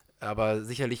 aber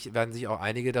sicherlich werden sich auch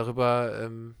einige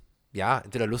darüber, ja,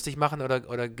 entweder lustig machen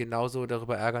oder genauso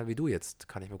darüber ärgern wie du jetzt,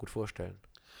 kann ich mir gut vorstellen.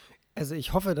 Also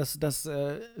ich hoffe, dass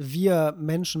wir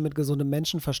Menschen mit gesundem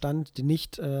Menschenverstand, die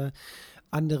nicht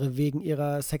andere wegen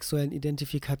ihrer sexuellen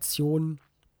Identifikation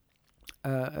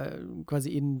quasi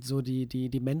ihnen so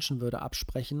die Menschenwürde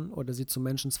absprechen oder sie zu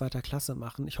Menschen zweiter Klasse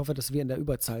machen. Ich hoffe, dass wir in der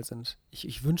Überzahl sind.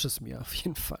 Ich wünsche es mir auf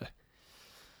jeden Fall.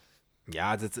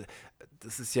 Ja,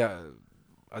 das ist ja,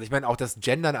 also ich meine auch das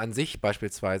Gendern an sich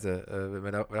beispielsweise, wenn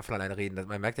wir davon alleine reden,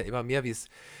 man merkt ja immer mehr,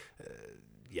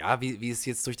 ja, wie es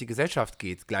jetzt durch die Gesellschaft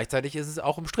geht. Gleichzeitig ist es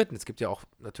auch umstritten. Es gibt ja auch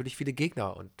natürlich viele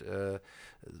Gegner und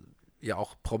ja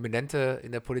auch Prominente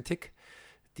in der Politik,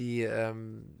 die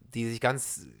sich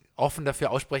ganz offen dafür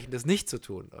aussprechen, das nicht zu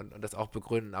tun und das auch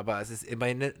begründen. Aber es ist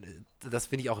immerhin, das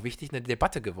finde ich auch wichtig, eine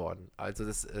Debatte geworden. Also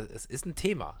es ist ein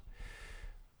Thema.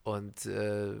 Und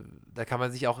da kann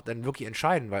man sich auch dann wirklich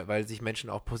entscheiden, weil sich Menschen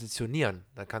auch positionieren.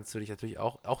 Dann kannst du dich natürlich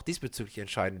auch diesbezüglich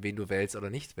entscheiden, wen du wählst oder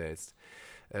nicht wählst.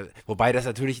 Wobei das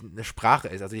natürlich eine Sprache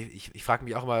ist. Also ich frage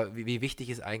mich auch immer, wie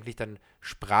wichtig ist eigentlich dann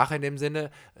Sprache in dem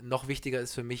Sinne? Noch wichtiger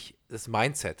ist für mich das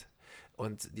Mindset.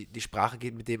 Und die Sprache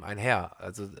geht mit dem einher.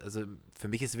 Also für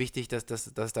mich ist wichtig, dass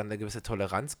es dann eine gewisse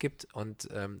Toleranz gibt und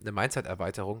eine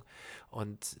Mindset-Erweiterung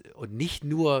und nicht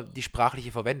nur die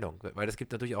sprachliche Verwendung. Weil es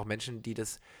gibt natürlich auch Menschen, die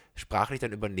das sprachlich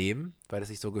dann übernehmen, weil das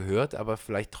sich so gehört, aber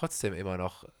vielleicht trotzdem immer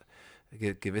noch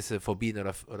gewisse Phobien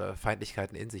oder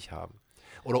Feindlichkeiten in sich haben.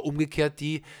 Oder umgekehrt,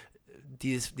 die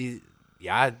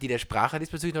ja, die der Sprache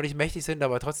diesbezüglich noch nicht mächtig sind,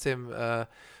 aber trotzdem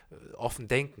offen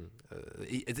denken.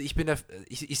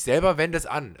 Ich selber wende es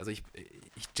an. Also ich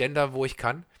gender, wo ich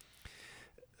kann.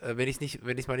 Wenn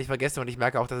ich mal nicht vergesse, und ich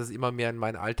merke auch, dass es immer mehr in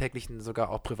meinen alltäglichen, sogar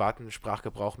auch privaten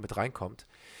Sprachgebrauch mit reinkommt.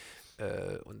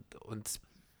 Und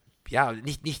ja,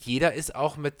 nicht jeder ist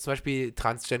auch mit zum Beispiel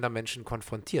Transgender-Menschen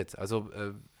konfrontiert. Also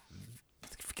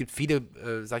es gibt viele,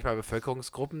 sag ich mal,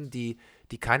 Bevölkerungsgruppen, die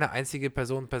keine einzige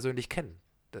Person persönlich kennen.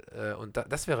 Und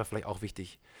das wäre vielleicht auch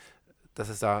wichtig, dass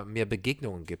es da mehr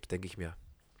Begegnungen gibt, denke ich mir.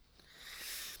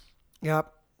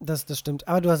 Ja, das stimmt.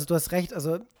 Aber du hast recht.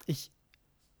 Also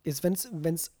wenn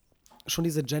es schon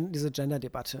diese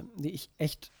Gender-Debatte, die ich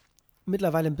echt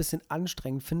mittlerweile ein bisschen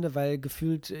anstrengend finde, weil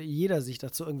gefühlt jeder sich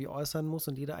dazu irgendwie äußern muss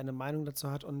und jeder eine Meinung dazu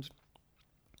hat. Und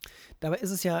dabei ist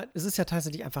es ja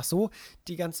tatsächlich einfach so,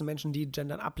 die ganzen Menschen, die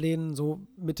Gendern ablehnen, so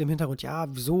mit dem Hintergrund, ja,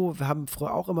 wieso, wir haben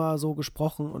früher auch immer so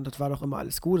gesprochen und das war doch immer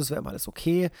alles gut, das wäre immer alles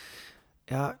okay.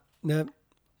 Ja, ne,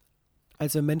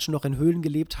 als wir Menschen noch in Höhlen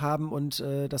gelebt haben und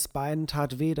das Bein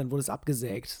tat weh, dann wurde es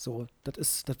abgesägt. So,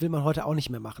 das will man heute auch nicht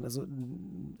mehr machen. Also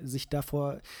sich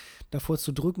davor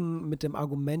zu drücken mit dem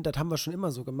Argument, das haben wir schon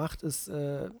immer so gemacht, ist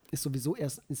sowieso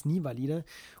ist nie valide.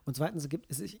 Und zweitens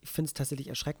ich finde es tatsächlich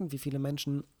erschreckend, wie viele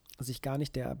Menschen sich gar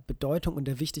nicht der Bedeutung und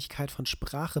der Wichtigkeit von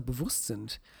Sprache bewusst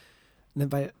sind.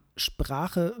 Ne, weil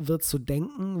Sprache wird zu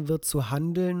Denken, wird zu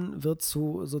Handeln, wird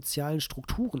zu sozialen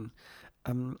Strukturen.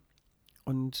 Ähm,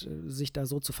 und sich da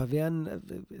so zu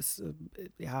verwehren, ist,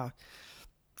 ja,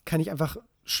 kann ich einfach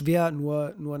schwer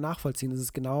nur nachvollziehen. Es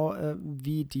ist genau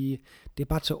wie die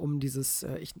Debatte um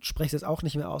ich spreche es jetzt auch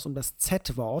nicht mehr aus, um das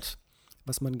Z-Wort,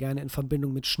 was man gerne in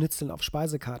Verbindung mit Schnitzeln auf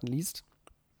Speisekarten liest.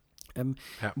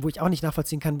 Ja. Wo ich auch nicht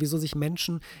nachvollziehen kann, wieso sich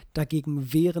Menschen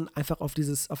dagegen wehren, einfach auf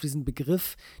diesen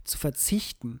Begriff zu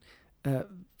verzichten. Äh,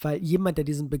 Weil jemand, der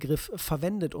diesen Begriff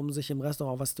verwendet, um sich im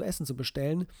Restaurant was zu essen zu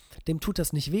bestellen, dem tut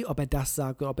das nicht weh, ob er das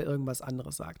sagt oder ob er irgendwas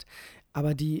anderes sagt.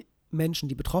 Aber die Menschen,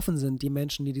 die betroffen sind, die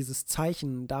Menschen, die dieses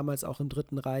Zeichen damals auch im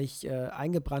Dritten Reich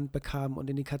eingebrannt bekamen und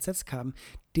in die KZs kamen,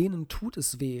 denen tut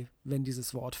es weh, wenn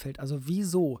dieses Wort fällt. Also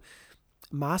wieso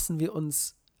maßen wir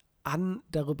uns an,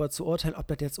 darüber zu urteilen, ob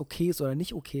das jetzt okay ist oder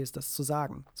nicht okay ist, das zu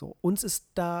sagen. So, uns ist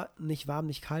da nicht warm,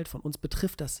 nicht kalt, von uns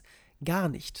betrifft das gar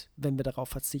nicht, wenn wir darauf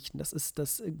verzichten.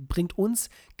 Das bringt uns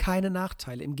keine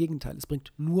Nachteile. Im Gegenteil, es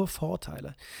bringt nur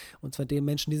Vorteile. Und zwar den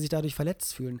Menschen, die sich dadurch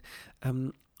verletzt fühlen.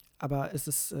 Aber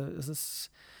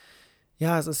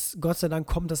Gott sei Dank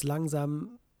kommt das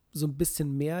langsam so ein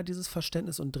bisschen mehr, dieses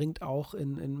Verständnis, und dringt auch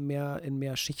in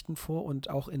mehr Schichten vor und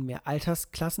auch in mehr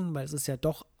Altersklassen, weil es ist ja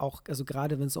doch auch, also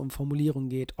gerade wenn es um Formulierung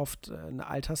geht, oft eine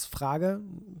Altersfrage.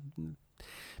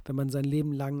 Wenn man sein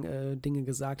Leben lang Dinge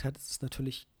gesagt hat, ist es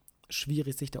natürlich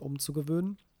schwierig, sich da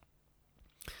umzugewöhnen.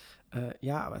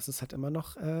 Ja, aber es ist halt immer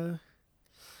noch,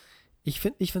 ich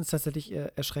finde es tatsächlich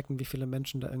erschreckend, wie viele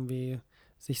Menschen da irgendwie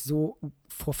sich so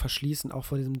vor verschließen, auch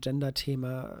vor diesem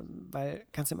Gender-Thema, weil,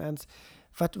 ganz im Ernst,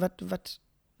 was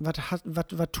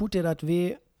tut dir das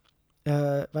weh,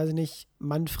 weiß ich nicht,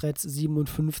 Manfred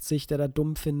 57, der da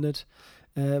dumm findet,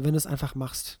 wenn du es einfach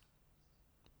machst?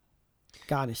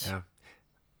 Gar nicht. Ja.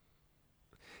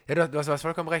 Ja, du hast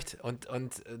vollkommen recht. Und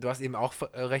du hast eben auch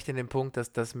recht in dem Punkt,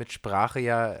 dass das mit Sprache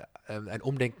ja ein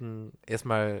Umdenken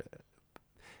erstmal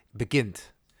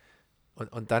beginnt.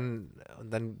 Und dann,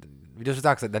 wie du schon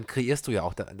sagst, dann kreierst du ja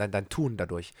auch dein Tun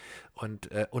dadurch. Und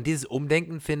dieses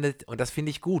Umdenken und das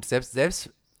finde ich gut,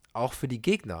 selbst auch für die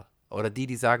Gegner oder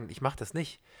die sagen, ich mache das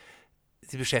nicht,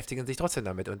 sie beschäftigen sich trotzdem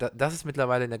damit. Und das ist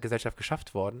mittlerweile in der Gesellschaft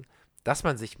geschafft worden, dass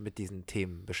man sich mit diesen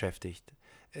Themen beschäftigt.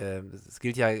 Das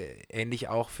gilt ja ähnlich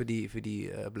auch für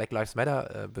die Black Lives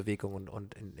Matter Bewegung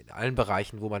und in allen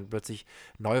Bereichen, wo man plötzlich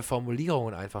neue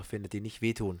Formulierungen einfach findet, die nicht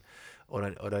wehtun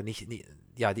oder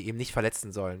ja, die eben nicht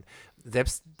verletzen sollen.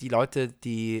 Selbst die Leute,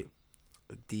 die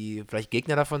vielleicht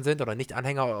Gegner davon sind oder nicht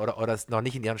Anhänger oder es noch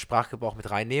nicht in ihren Sprachgebrauch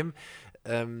mit reinnehmen,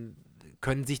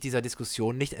 können sich dieser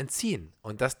Diskussion nicht entziehen.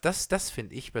 Und das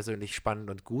finde ich persönlich spannend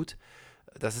und gut,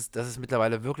 dass es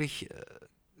mittlerweile wirklich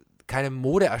keine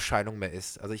Modeerscheinung mehr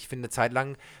ist. Also ich finde, eine Zeit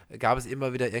lang gab es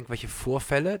immer wieder irgendwelche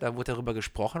Vorfälle, dann wurde darüber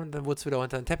gesprochen und dann wurde es wieder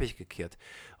unter den Teppich gekehrt.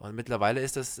 Und mittlerweile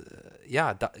ist das,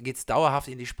 ja, da geht es dauerhaft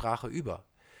in die Sprache über.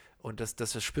 Und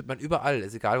das spürt man überall.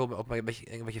 Ist egal, ob man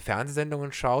irgendwelche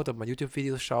Fernsehsendungen schaut, ob man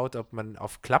YouTube-Videos schaut, ob man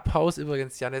auf Clubhouse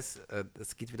übrigens, Janis,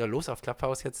 es geht wieder los auf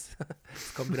Clubhouse jetzt.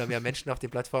 Es kommen wieder mehr Menschen auf die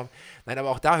Plattform. Nein, aber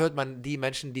auch da hört man die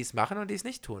Menschen, die es machen und die es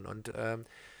nicht tun. Und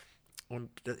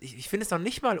ich finde es noch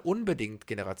nicht mal unbedingt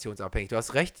generationsabhängig. Du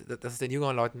hast recht, dass es den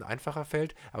jüngeren Leuten einfacher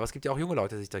fällt, aber es gibt ja auch junge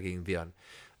Leute, die sich dagegen wehren.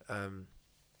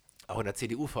 Auch in der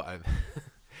CDU vor allem.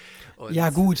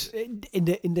 Ja gut,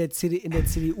 in der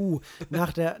CDU,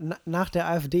 nach der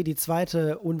AfD die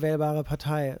zweite unwählbare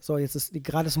Partei. So, jetzt ist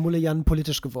gerade ist Mulle-Jan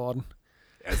politisch geworden.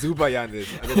 Ja, super, Janis.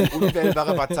 Also die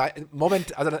unwählbare Partei,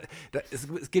 Moment, also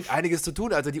es gibt einiges zu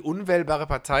tun. Also die unwählbare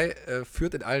Partei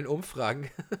führt in allen Umfragen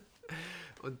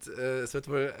und es wird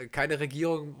wohl keine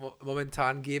Regierung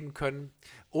momentan geben können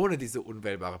ohne diese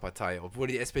unwählbare Partei. Obwohl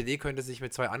die SPD könnte sich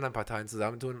mit zwei anderen Parteien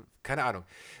zusammentun. Keine Ahnung.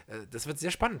 Das wird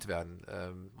sehr spannend werden.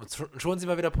 Und schon sind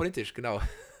wir wieder politisch, genau.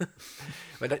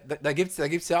 Weil da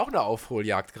gibt's ja auch eine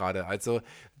Aufholjagd gerade. Also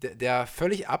der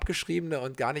völlig abgeschriebene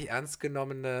und gar nicht ernst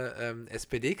genommene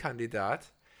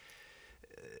SPD-Kandidat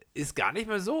ist gar nicht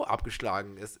mehr so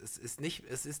abgeschlagen. Es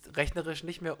ist rechnerisch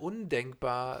nicht mehr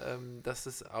undenkbar, dass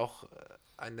es auch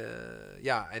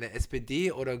eine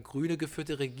SPD oder Grüne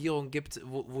geführte Regierung gibt,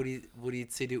 wo die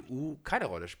CDU keine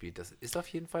Rolle spielt. Das ist auf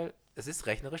jeden Fall, es ist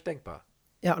rechnerisch denkbar.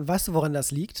 Ja, und weißt du, woran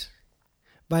das liegt?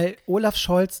 Weil Olaf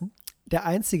Scholz der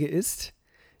Einzige ist,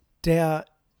 der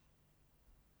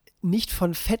nicht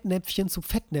von Fettnäpfchen zu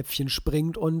Fettnäpfchen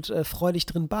springt und freudig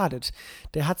drin badet.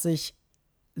 Der hat sich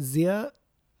sehr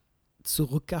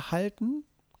zurückgehalten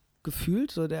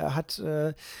gefühlt. So, der hat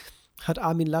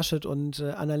Armin Laschet und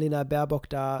Annalena Baerbock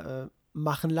da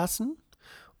machen lassen.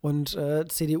 Und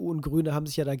CDU und Grüne haben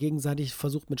sich ja da gegenseitig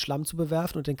versucht, mit Schlamm zu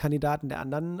bewerfen und den Kandidaten der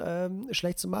anderen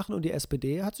schlecht zu machen. Und die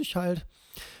SPD hat sich halt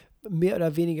mehr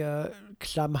oder weniger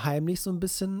klammheimlich so ein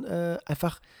bisschen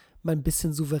einfach mal ein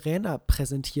bisschen souveräner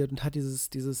präsentiert und hat dieses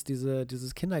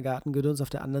Kindergartengedöns auf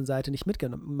der anderen Seite nicht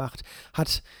mitgemacht.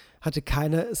 Hatte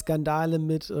keine Skandale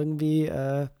mit irgendwie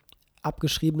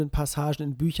abgeschriebenen Passagen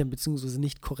in Büchern, beziehungsweise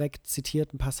nicht korrekt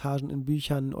zitierten Passagen in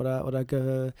Büchern oder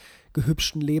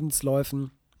gehübschten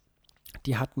Lebensläufen.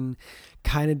 Die hatten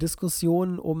keine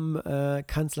Diskussion um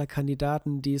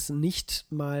Kanzlerkandidaten, die es nicht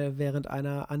mal während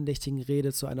einer andächtigen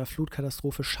Rede zu einer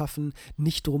Flutkatastrophe schaffen,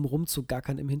 nicht drumherum zu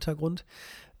gackern im Hintergrund.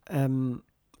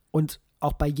 Und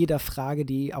auch bei jeder Frage,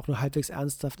 die auch nur halbwegs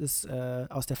ernsthaft ist,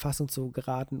 aus der Fassung zu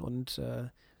geraten und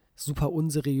super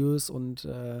unseriös und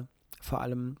vor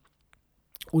allem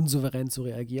unsouverän zu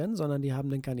reagieren, sondern die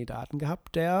haben einen Kandidaten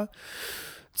gehabt, der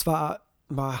zwar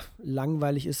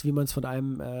langweilig ist, wie man es von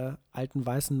einem alten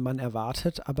weißen Mann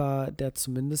erwartet, aber der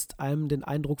zumindest einem den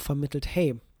Eindruck vermittelt,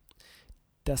 hey,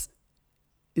 das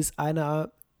ist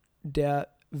einer, der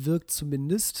wirkt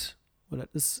zumindest, und das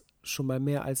ist schon mal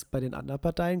mehr als bei den anderen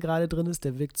Parteien gerade drin ist,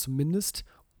 der wirkt zumindest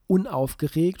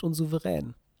unaufgeregt und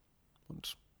souverän.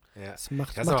 Und ja. das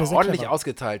macht Das hast du ordentlich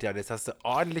ausgeteilt, ja. Das hast du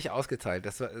ordentlich ausgeteilt.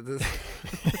 Das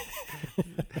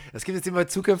gibt jetzt immer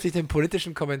zukünftig den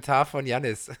politischen Kommentar von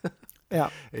Jannis.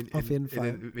 Ja, auf jeden Fall.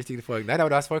 In den wichtigen Folgen. Nein, aber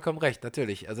du hast vollkommen recht,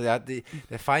 natürlich. Also der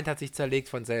Feind hat sich zerlegt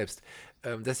von selbst.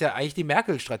 Das ist ja eigentlich die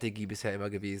Merkel-Strategie bisher immer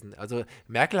gewesen. Also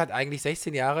Merkel hat eigentlich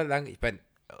 16 Jahre lang, ich meine,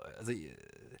 also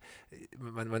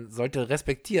man sollte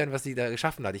respektieren, was sie da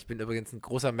geschaffen hat. Ich bin übrigens ein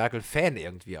großer Merkel-Fan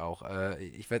irgendwie auch.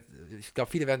 Ich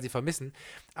glaube, viele werden sie vermissen,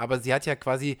 aber sie hat ja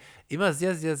quasi immer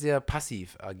sehr, sehr, sehr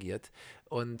passiv agiert.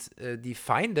 Und die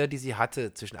Feinde, die sie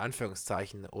hatte, zwischen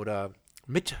Anführungszeichen, oder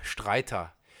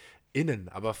Mitstreiter,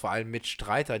 aber vor allem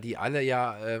Mitstreiter, die alle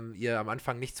ja ihr am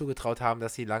Anfang nicht zugetraut haben,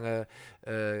 dass sie lange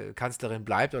Kanzlerin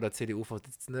bleibt oder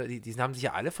CDU-Vorsitzende, die haben sich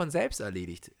ja alle von selbst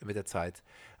erledigt mit der Zeit.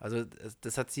 Also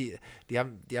das hat die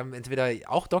haben entweder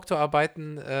auch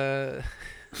Doktorarbeiten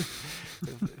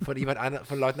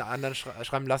von Leuten anderen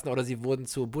schreiben lassen oder sie wurden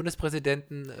zu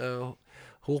Bundespräsidenten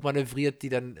hochmanövriert, die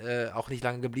dann auch nicht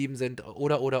lange geblieben sind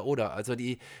oder. Also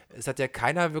es hat ja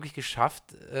keiner wirklich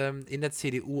geschafft, in der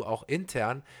CDU auch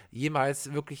intern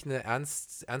jemals wirklich eine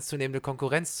ernstzunehmende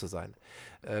Konkurrenz zu sein.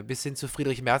 Bis hin zu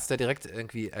Friedrich Merz, der direkt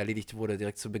irgendwie erledigt wurde,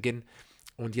 direkt zu Beginn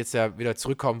und jetzt ja wieder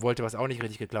zurückkommen wollte, was auch nicht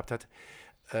richtig geklappt hat.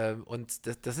 Und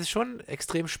das ist schon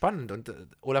extrem spannend und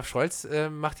Olaf Scholz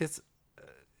macht jetzt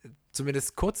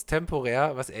zumindest kurz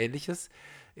temporär was Ähnliches,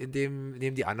 indem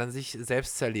die anderen sich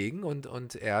selbst zerlegen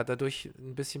und er dadurch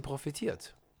ein bisschen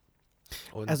profitiert.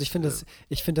 Und, also ich finde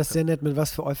das sehr nett, mit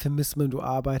was für Euphemismen du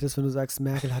arbeitest, wenn du sagst,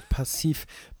 Merkel hat passiv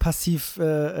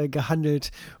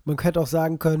gehandelt. Man könnte auch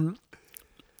sagen können,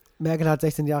 Merkel hat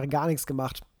 16 Jahre gar nichts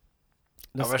gemacht.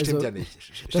 Aber das stimmt ja nicht.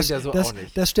 Stimmt ja so auch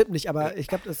nicht. Das stimmt nicht, aber ich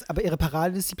glaube, aber ihre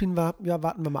Paradedisziplin war, ja,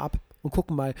 warten wir mal ab und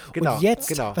gucken mal. Genau, und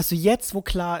jetzt, was wo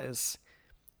klar ist,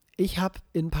 ich habe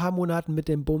in ein paar Monaten mit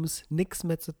dem Bums nichts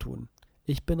mehr zu tun.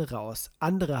 Ich bin raus.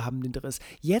 Andere haben den Driss.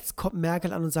 Jetzt kommt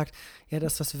Merkel an und sagt, ja,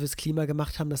 das, was wir fürs Klima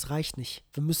gemacht haben, das reicht nicht.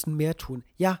 Wir müssen mehr tun.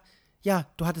 Ja,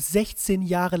 du hattest 16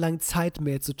 Jahre lang Zeit,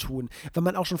 mehr zu tun. Weil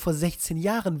man auch schon vor 16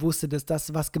 Jahren wusste, dass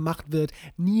das, was gemacht wird,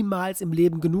 niemals im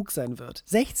Leben genug sein wird.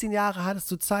 16 Jahre hattest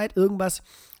du Zeit, irgendwas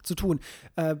zu tun.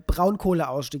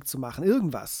 Braunkohleausstieg zu machen,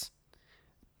 irgendwas.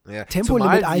 Ja.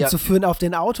 Tempolimit einzuführen auf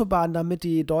den Autobahnen, damit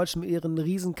die Deutschen mit ihren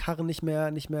Riesenkarren nicht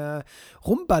mehr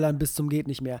rumballern bis zum geht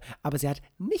nicht mehr. Aber sie hat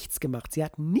nichts gemacht. Sie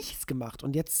hat nichts gemacht.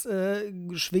 Und jetzt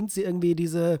schwingt sie irgendwie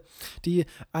die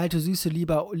alte, süße,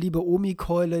 liebe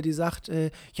Omi-Keule, die sagt,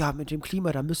 ja, mit dem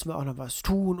Klima, da müssen wir auch noch was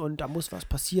tun und da muss was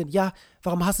passieren. Ja,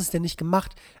 warum hast du es denn nicht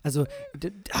gemacht? Also,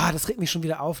 das regt mich schon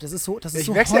wieder auf. Das ist so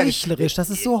heuchlerisch.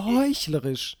 Das ist so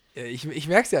heuchlerisch. Ich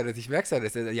merke es ja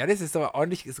nicht. Janis ist aber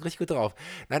ordentlich, ist richtig gut drauf.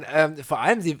 Nein, vor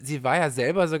allem, sie war ja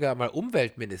selber sogar mal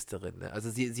Umweltministerin. Ne? Also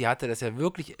sie hatte das ja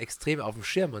wirklich extrem auf dem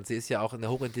Schirm und sie ist ja auch eine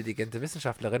hochintelligente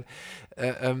Wissenschaftlerin.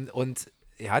 Und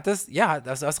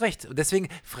das hast recht. Und deswegen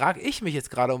frage ich mich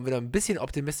jetzt gerade, um wieder ein bisschen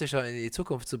optimistischer in die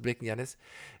Zukunft zu blicken, Janis,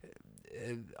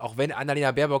 auch wenn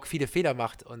Annalena Baerbock viele Fehler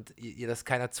macht und ihr das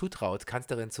keiner zutraut,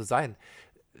 Kanzlerin zu sein,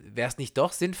 wäre es nicht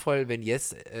doch sinnvoll, wenn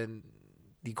jetzt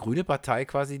die Grüne Partei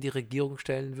quasi die Regierung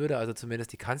stellen würde, also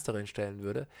zumindest die Kanzlerin stellen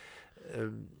würde.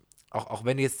 Auch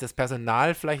wenn jetzt das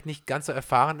Personal vielleicht nicht ganz so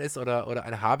erfahren ist oder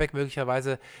ein Habeck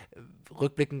möglicherweise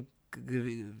rückblickend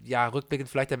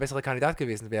vielleicht der bessere Kandidat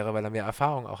gewesen wäre, weil er mehr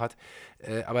Erfahrung auch hat.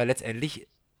 Aber letztendlich,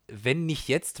 wenn nicht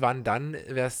jetzt, wann dann,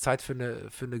 wäre es Zeit für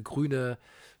eine grüne,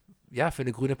 für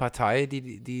eine grüne Partei,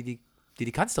 die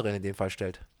Kanzlerin in dem Fall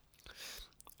stellt.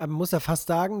 Man muss ja fast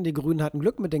sagen, die Grünen hatten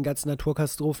Glück mit den ganzen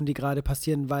Naturkatastrophen, die gerade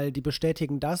passieren, weil die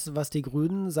bestätigen das, was die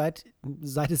Grünen, seit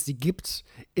es sie gibt,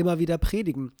 immer wieder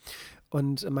predigen.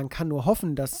 Und man kann nur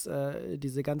hoffen, dass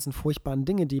diese ganzen furchtbaren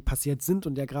Dinge, die passiert sind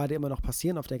und ja gerade immer noch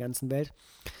passieren auf der ganzen Welt,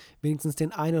 wenigstens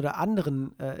den einen oder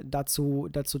anderen dazu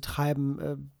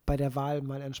treiben, bei der Wahl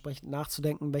mal entsprechend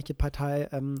nachzudenken, welche Partei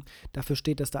dafür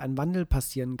steht, dass da ein Wandel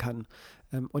passieren kann.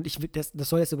 Und das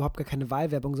soll jetzt überhaupt gar keine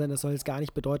Wahlwerbung sein, das soll jetzt gar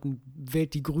nicht bedeuten,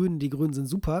 wählt die Grünen sind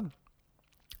super.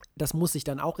 Das muss sich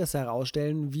dann auch erst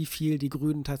herausstellen, wie viel die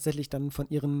Grünen tatsächlich dann von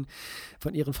ihren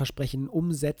Versprechen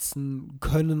umsetzen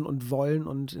können und wollen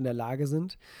und in der Lage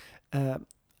sind.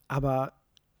 Aber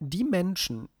die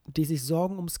Menschen, die sich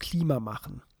Sorgen ums Klima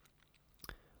machen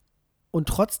und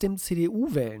trotzdem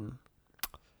CDU wählen,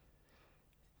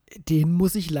 denen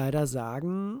muss ich leider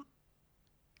sagen,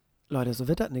 Leute, so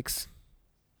wird das nix.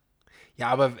 Ja,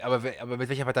 aber mit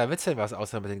welcher Partei wird es denn was,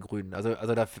 außer mit den Grünen? Also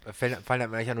da fallen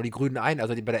eigentlich ja nur die Grünen ein.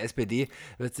 Also bei der SPD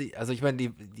wird sie, also ich meine,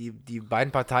 die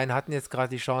beiden Parteien hatten jetzt gerade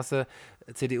die Chance,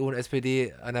 CDU und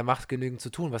SPD an der Macht genügend zu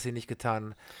tun, was sie nicht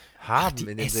getan haben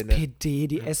in dem Sinne.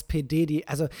 Die SPD,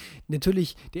 also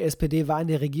natürlich, die SPD war in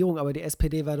der Regierung, aber die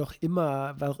SPD war doch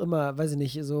immer, weiß ich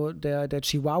nicht, so der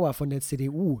Chihuahua von der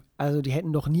CDU. Also die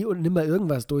hätten doch nie und nimmer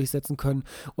irgendwas durchsetzen können.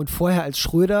 Und vorher, als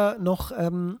Schröder noch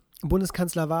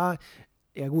Bundeskanzler war,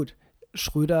 ja gut,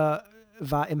 Schröder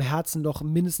war im Herzen doch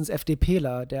mindestens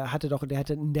FDPler. Der hatte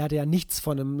ja nichts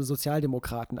von einem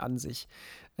Sozialdemokraten an sich.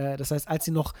 Das heißt, als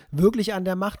sie noch wirklich an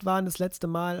der Macht waren, das letzte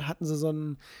Mal, hatten sie so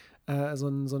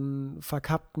einen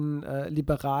verkappten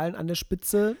Liberalen an der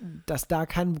Spitze, dass da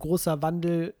kein großer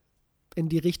Wandel in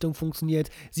die Richtung funktioniert,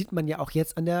 sieht man ja auch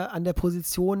jetzt an der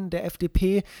Position der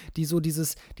FDP, die so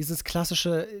dieses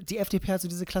klassische, die FDP hat so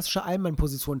diese klassische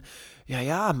Allmann-Position.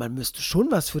 Ja, man müsste schon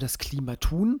was für das Klima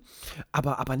tun,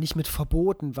 aber nicht mit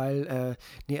Verboten, weil,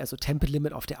 also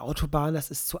Tempolimit auf der Autobahn, das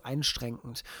ist zu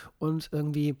einschränkend. Und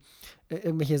irgendwie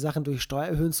irgendwelche Sachen durch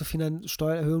Steuererhöhungen zu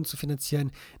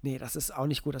finanzieren, nee, das ist auch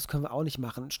nicht gut, das können wir auch nicht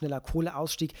machen. Schneller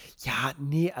Kohleausstieg, ja,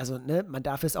 nee, also, man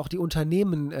darf jetzt auch die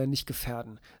Unternehmen nicht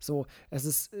gefährden. So, es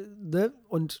ist,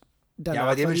 und dann ja,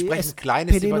 aber dementsprechend klein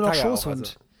ist die Partei ja auch.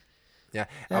 Also, ja,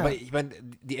 aber ich meine,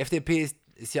 die FDP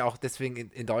ist ja auch deswegen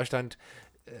in Deutschland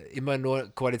immer nur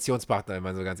Koalitionspartner, wenn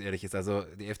man so ganz ehrlich ist. Also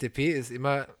die FDP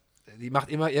die macht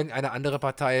immer irgendeine andere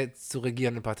Partei zur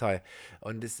regierenden Partei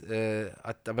und es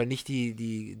hat aber nicht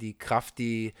die Kraft,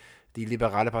 die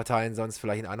liberale Parteien sonst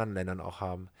vielleicht in anderen Ländern auch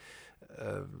haben.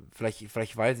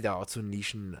 Vielleicht weil sie da auch zu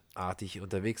nischenartig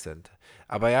unterwegs sind.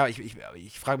 Aber ja,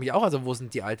 ich frage mich auch, also wo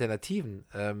sind die Alternativen?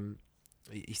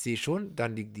 Ich sehe schon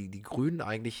dann die Grünen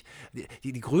eigentlich,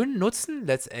 die Grünen nutzen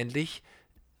letztendlich,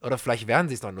 oder vielleicht werden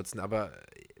sie es noch nutzen, aber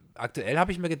aktuell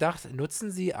habe ich mir gedacht, nutzen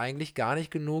sie eigentlich gar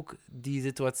nicht genug die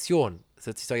Situation. Das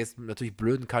hört sich doch jetzt natürlich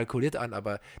blöd und kalkuliert an,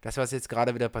 aber das, was jetzt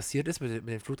gerade wieder passiert ist mit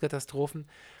den Flutkatastrophen,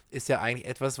 ist ja eigentlich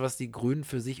etwas, was die Grünen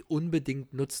für sich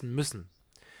unbedingt nutzen müssen.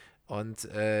 Und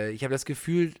ich habe das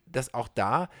Gefühl, dass auch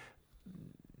da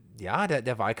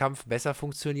der Wahlkampf besser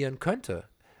funktionieren könnte.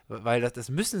 Weil das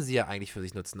müssen sie ja eigentlich für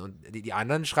sich nutzen. Und die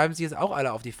anderen schreiben sich jetzt auch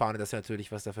alle auf die Fahne, dass sie natürlich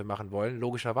was dafür machen wollen,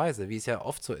 logischerweise, wie es ja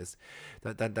oft so ist.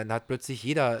 Dann hat plötzlich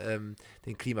jeder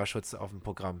den Klimaschutz auf dem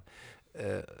Programm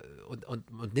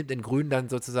und nimmt den Grünen dann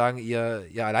sozusagen ihr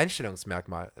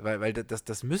Alleinstellungsmerkmal. Weil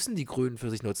das müssen die Grünen für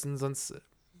sich nutzen, sonst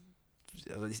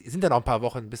also es sind ja noch ein paar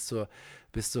Wochen bis zur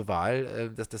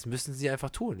Wahl, das müssen sie einfach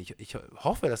tun. Ich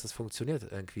hoffe, dass das funktioniert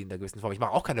irgendwie in der gewissen Form. Ich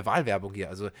mache auch keine Wahlwerbung hier,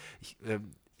 also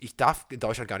ich darf in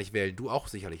Deutschland gar nicht wählen, du auch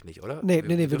sicherlich nicht, oder? Nee,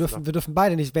 wir dürfen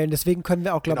beide nicht wählen. Deswegen können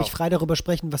wir auch, glaube genau. ich, frei darüber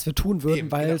sprechen, was wir tun würden,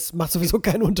 Eben, weil genau. es macht sowieso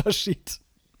keinen Unterschied.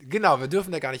 Genau, wir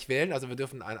dürfen da gar nicht wählen, also wir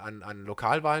dürfen an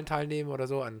Lokalwahlen teilnehmen oder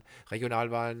so, an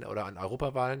Regionalwahlen oder an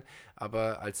Europawahlen,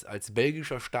 aber als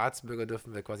belgischer Staatsbürger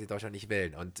dürfen wir quasi in Deutschland nicht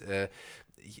wählen. Und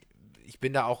ich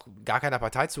bin da auch gar keiner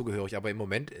Partei zugehörig, aber im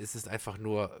Moment ist es einfach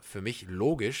nur für mich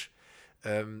logisch,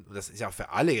 und das ist ja auch für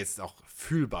alle jetzt auch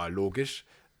fühlbar logisch,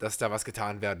 dass da was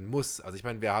getan werden muss. Also ich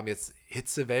meine, wir haben jetzt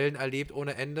Hitzewellen erlebt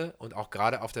ohne Ende und auch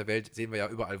gerade auf der Welt sehen wir ja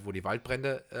überall, wo die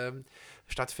Waldbrände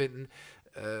stattfinden.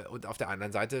 Und auf der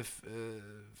anderen Seite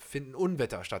finden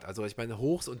Unwetter statt. Also ich meine,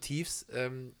 Hochs und Tiefs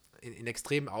in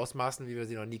extremen Ausmaßen, wie wir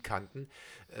sie noch nie kannten.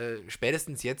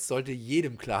 Spätestens jetzt sollte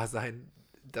jedem klar sein,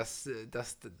 dass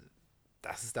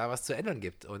es da was zu ändern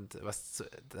gibt und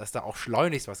dass da auch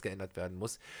schleunigst was geändert werden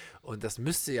muss. Und das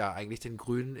müsste ja eigentlich den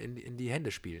Grünen in die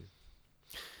Hände spielen.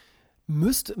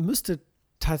 Müsste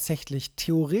tatsächlich,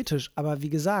 theoretisch, aber wie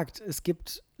gesagt, es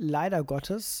gibt leider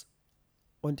Gottes.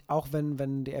 Und auch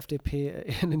wenn die FDP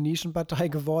eine Nischenpartei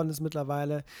geworden ist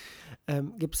mittlerweile,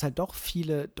 gibt es halt doch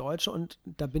viele Deutsche und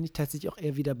da bin ich tatsächlich auch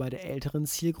eher wieder bei der älteren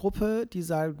Zielgruppe, die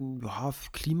sagen, ja,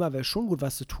 Klima wäre schon gut,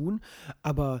 was zu tun,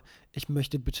 aber ich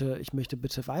möchte bitte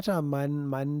weiter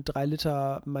mein 3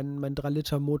 Liter, mein 3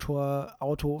 Liter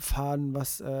Motorauto fahren,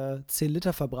 was 10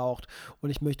 Liter verbraucht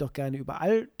und ich möchte auch gerne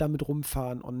überall damit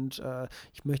rumfahren und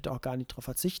ich möchte auch gar nicht darauf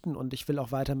verzichten und ich will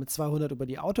auch weiter mit 200 über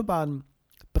die Autobahn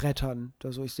brettern.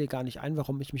 Also ich sehe gar nicht ein,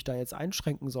 warum ich mich da jetzt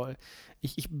einschränken soll.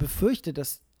 Ich befürchte,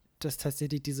 dass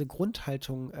tatsächlich diese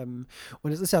Grundhaltung,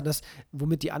 und es ist ja das,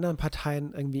 womit die anderen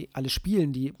Parteien irgendwie alle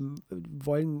spielen, die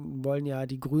wollen ja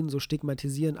die Grünen so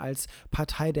stigmatisieren als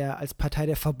Partei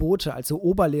der Verbote, als so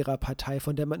Oberlehrerpartei,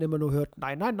 von der man immer nur hört,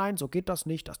 nein, so geht das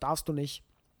nicht, das darfst du nicht.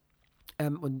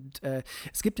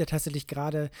 Es gibt ja tatsächlich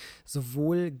gerade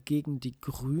sowohl gegen die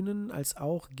Grünen als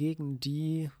auch gegen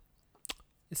die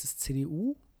ist es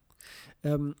CDU?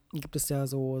 Gibt es ja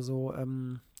so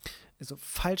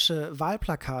falsche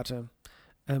Wahlplakate.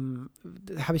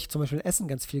 Habe ich zum Beispiel in Essen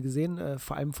ganz viel gesehen,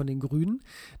 vor allem von den Grünen.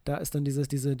 Da ist dann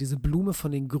diese Blume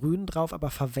von den Grünen drauf, aber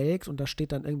verwelkt und da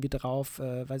steht dann irgendwie drauf,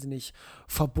 weiß ich nicht,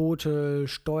 Verbote,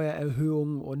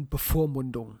 Steuererhöhung und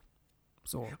Bevormundung.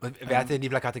 So, und wer hat denn die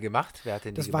Plakate gemacht? Wer hat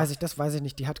denn die gemacht? Das weiß ich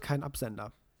nicht, die hat keinen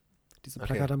Absender. Diese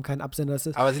Plakate Okay. haben keinen Absender.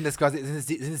 Aber sind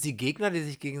es die Gegner, die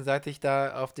sich gegenseitig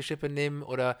da auf die Schippe nehmen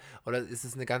oder ist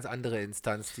es eine ganz andere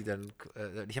Instanz, die dann,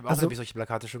 ich habe auch nämlich solche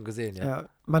Plakate schon gesehen, ja. Ja,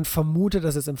 man vermutet,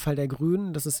 dass es im Fall der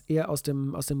Grünen, dass es eher aus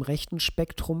dem rechten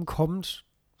Spektrum kommt.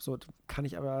 So kann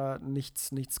ich aber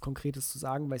nichts Konkretes zu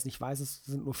sagen, weil ich es nicht weiß. Es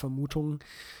sind nur Vermutungen,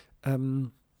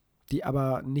 die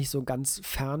aber nicht so ganz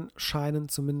fern scheinen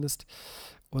zumindest.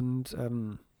 Und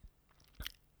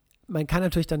man kann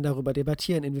natürlich dann darüber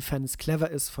debattieren, inwiefern es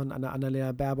clever ist, von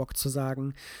Annalena Baerbock zu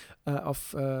sagen,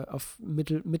 auf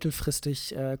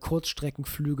mittelfristig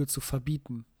Kurzstreckenflüge zu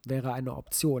verbieten, wäre eine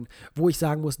Option. Wo ich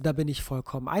sagen muss, da bin ich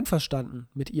vollkommen einverstanden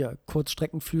mit ihr.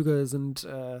 Kurzstreckenflüge sind,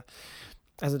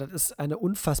 also das ist eine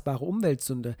unfassbare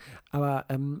Umweltsünde. Aber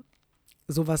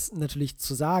sowas natürlich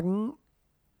zu sagen,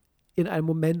 in einem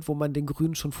Moment, wo man den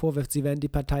Grünen schon vorwirft, sie wären die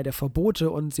Partei der Verbote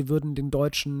und sie würden den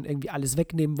Deutschen irgendwie alles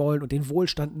wegnehmen wollen und den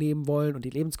Wohlstand nehmen wollen und die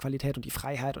Lebensqualität und die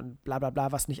Freiheit und bla bla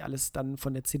bla, was nicht alles dann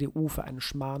von der CDU für einen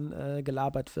Schmarrn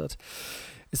gelabert wird.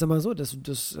 Ist aber so, das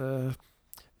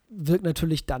wirkt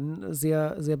natürlich dann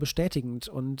sehr, sehr bestätigend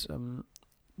und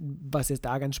was jetzt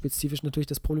da ganz spezifisch natürlich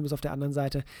das Problem ist auf der anderen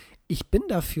Seite, ich bin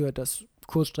dafür, dass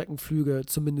Kurzstreckenflüge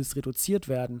zumindest reduziert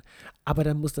werden, aber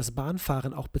dann muss das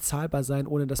Bahnfahren auch bezahlbar sein,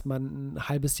 ohne dass man ein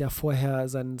halbes Jahr vorher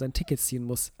sein Ticket ziehen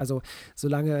muss. Also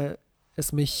solange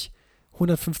es mich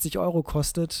 150 €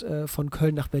 kostet, von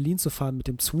Köln nach Berlin zu fahren mit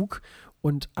dem Zug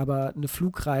und aber eine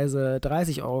Flugreise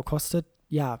 30 € kostet,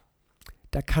 ja,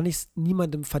 da kann ich es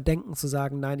niemandem verdenken zu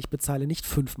sagen, nein, ich bezahle nicht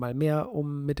 5-mal mehr,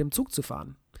 um mit dem Zug zu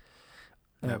fahren.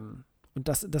 Ja. Und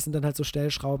das sind dann halt so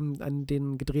Stellschrauben, an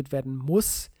denen gedreht werden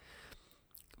muss,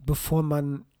 bevor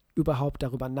man überhaupt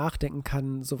darüber nachdenken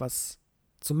kann, sowas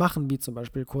zu machen, wie zum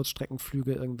Beispiel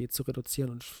Kurzstreckenflüge irgendwie zu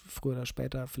reduzieren und früher oder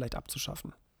später vielleicht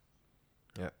abzuschaffen.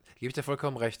 Ja, gebe ich dir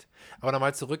vollkommen recht. Aber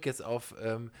nochmal zurück jetzt auf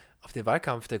den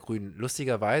Wahlkampf der Grünen.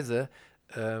 Lustigerweise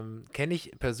kenne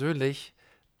ich persönlich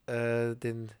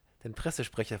den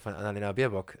Pressesprecher von Annalena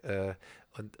Baerbock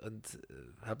und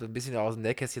habe ein bisschen aus dem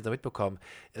Nähkästchen so mitbekommen.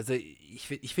 Also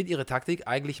ich finde ihre Taktik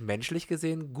eigentlich menschlich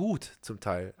gesehen gut zum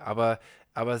Teil, aber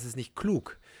es ist nicht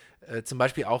klug. Zum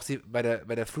Beispiel auch bei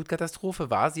der Flutkatastrophe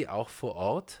war sie auch vor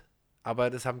Ort aber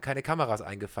das haben keine Kameras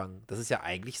eingefangen. Das ist ja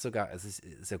eigentlich sogar, ist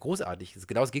ja großartig. Das ist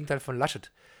genau das Gegenteil von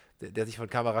Laschet, der sich von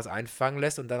Kameras einfangen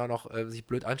lässt und dann auch noch sich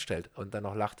blöd anstellt und dann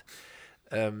noch lacht.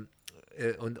 Ähm,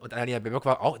 und Annalena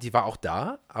Baerbock die war auch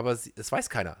da, aber es weiß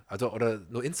keiner. Also, oder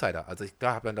nur Insider. Also ich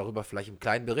klar, habe dann darüber vielleicht im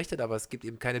Kleinen berichtet, aber es gibt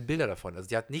eben keine Bilder davon. Also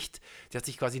die hat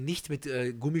sich quasi nicht mit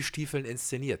Gummistiefeln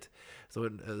inszeniert. So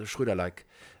Schröder-like.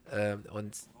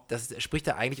 Und das spricht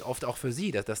da eigentlich oft auch für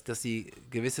sie, dass sie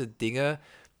gewisse Dinge,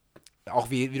 auch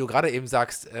wie du gerade eben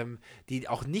sagst, die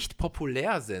auch nicht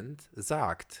populär sind,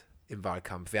 sagt im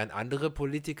Wahlkampf, während andere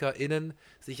PolitikerInnen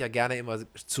sich ja gerne immer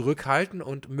zurückhalten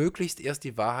und möglichst erst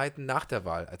die Wahrheiten nach der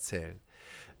Wahl erzählen.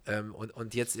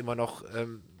 Und jetzt immer noch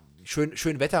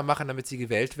schön Wetter machen, damit sie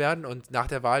gewählt werden und nach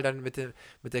der Wahl dann mit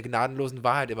der gnadenlosen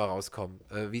Wahrheit immer rauskommen,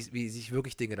 wie sich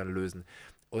wirklich Dinge dann lösen.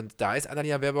 Und da ist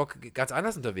Annalena Baerbock ganz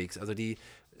anders unterwegs. Also die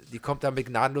kommt dann mit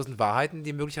gnadenlosen Wahrheiten,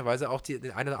 die möglicherweise auch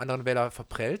den einen oder anderen Wähler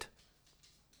verprellt.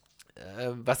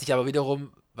 Was ich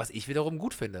wiederum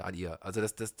gut finde an ihr. Also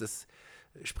das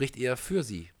spricht eher für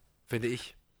sie, finde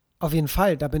ich. Auf jeden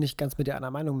Fall, da bin ich ganz mit dir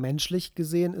einer Meinung. Menschlich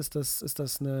gesehen ist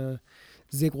das eine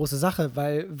sehr große Sache,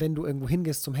 weil wenn du irgendwo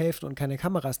hingehst zum Helfen und keine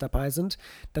Kameras dabei sind,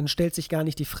 dann stellt sich gar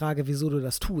nicht die Frage, wieso du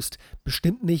das tust.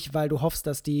 Bestimmt nicht, weil du hoffst,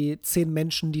 dass die 10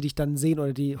 Menschen, die dich dann sehen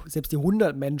oder selbst die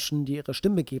 100 Menschen, die ihre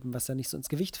Stimme geben, was ja nicht so ins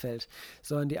Gewicht fällt,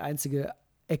 sondern die einzige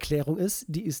Erklärung ist,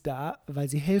 die ist da, weil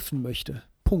sie helfen möchte.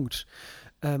 Punkt.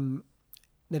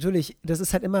 Natürlich, das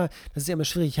ist ja immer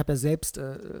schwierig. Ich habe ja selbst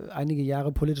einige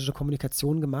Jahre politische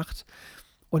Kommunikation gemacht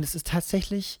und es ist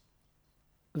tatsächlich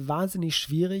wahnsinnig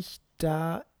schwierig,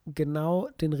 da genau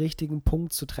den richtigen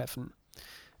Punkt zu treffen.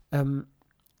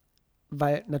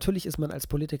 Weil natürlich ist man als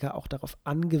Politiker auch darauf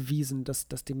angewiesen, dass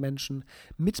die Menschen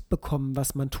mitbekommen,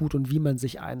 was man tut und wie man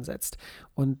sich einsetzt.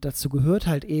 Und dazu gehört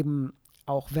halt eben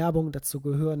auch Werbung, dazu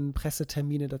gehören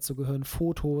Pressetermine, dazu gehören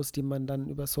Fotos, die man dann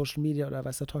über Social Media oder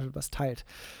weiß der Teufel was teilt.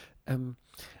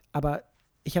 Aber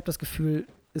ich habe das Gefühl,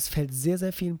 es fällt sehr,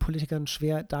 sehr vielen Politikern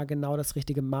schwer, da genau das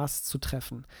richtige Maß zu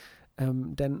treffen.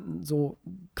 Denn so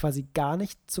quasi gar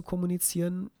nicht zu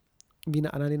kommunizieren, wie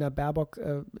eine Annalena Baerbock,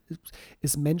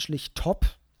 ist menschlich top,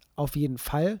 auf jeden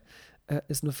Fall,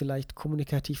 ist nur vielleicht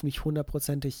kommunikativ nicht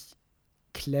hundertprozentig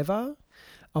clever.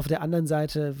 Auf der anderen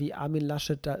Seite, wie Armin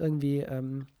Laschet da irgendwie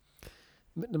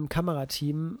mit einem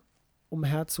Kamerateam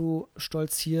umher zu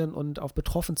stolzieren und auf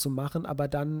betroffen zu machen, aber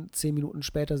dann 10 Minuten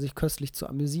später sich köstlich zu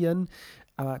amüsieren.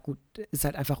 Aber gut, ist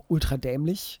halt einfach ultra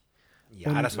dämlich. Ja,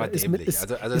 Und das war dämlich.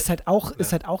 ist halt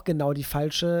auch genau die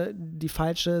falsche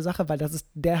Sache, weil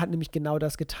der hat nämlich genau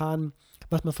das getan,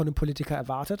 was man von einem Politiker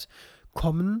erwartet.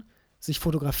 Kommen, sich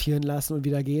fotografieren lassen und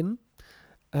wieder gehen.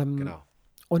 Genau.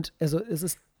 Und also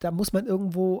da muss man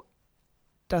irgendwo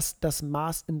das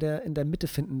Maß in der Mitte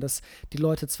finden, dass die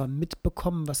Leute zwar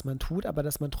mitbekommen, was man tut, aber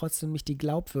dass man trotzdem nicht die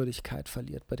Glaubwürdigkeit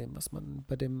verliert bei dem, was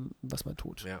man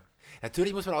tut. Ja.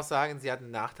 Natürlich muss man auch sagen, sie hat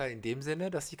einen Nachteil in dem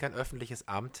Sinne, dass sie kein öffentliches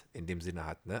Amt in dem Sinne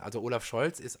hat. Ne? Also Olaf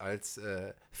Scholz ist als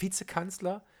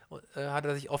Vizekanzler, hat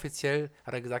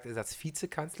er gesagt, er ist als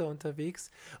Vizekanzler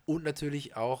unterwegs und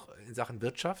natürlich auch in Sachen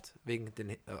Wirtschaft,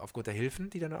 aufgrund der Hilfen,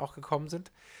 die dann auch gekommen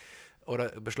sind oder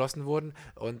beschlossen wurden.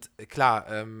 Und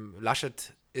klar,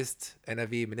 Laschet ist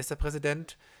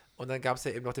NRW-Ministerpräsident und dann gab es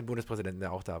ja eben noch den Bundespräsidenten,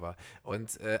 der auch da war.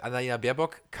 Und Annalena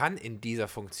Baerbock kann in dieser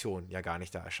Funktion ja gar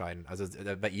nicht da erscheinen. Also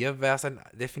bei ihr wäre es dann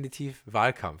definitiv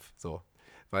Wahlkampf, so.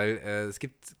 Weil es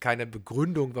gibt keine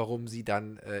Begründung, warum sie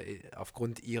dann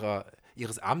aufgrund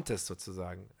ihres Amtes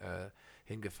sozusagen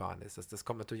hingefahren ist. Das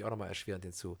kommt natürlich auch nochmal erschwerend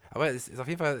hinzu. Aber es ist auf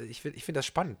jeden Fall, ich finde das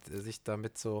spannend, sich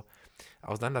damit so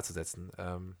auseinanderzusetzen.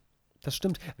 Das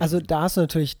stimmt. Also da hast du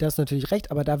natürlich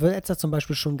recht, aber da wird jetzt zum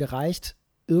Beispiel schon gereicht,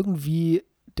 irgendwie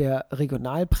der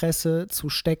Regionalpresse zu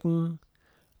stecken,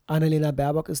 Annalena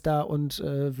Baerbock ist da und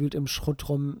wühlt im Schrott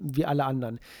rum wie alle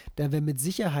anderen. Da wäre mit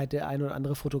Sicherheit der ein oder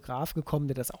andere Fotograf gekommen,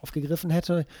 der das aufgegriffen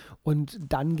hätte. Und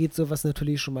dann geht sowas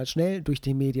natürlich schon mal schnell durch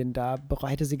die Medien.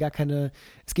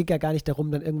 Es geht ja gar nicht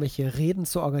darum, dann irgendwelche Reden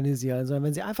zu organisieren, sondern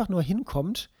wenn sie einfach nur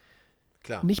hinkommt,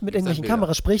 Klar, nicht mit irgendwelchen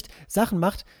Kameras spricht, Sachen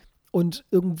macht, und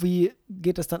irgendwie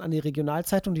geht das dann an die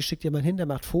Regionalzeitung, die schickt jemand hin, der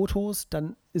macht Fotos,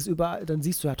 dann dann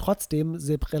siehst du ja trotzdem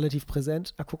relativ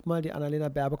präsent, guck mal, die Annalena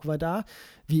Baerbock war da.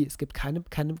 Wie, es gibt kein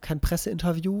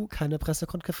Presseinterview, keine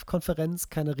Pressekonferenz,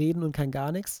 keine Reden und kein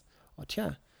gar nichts. Oh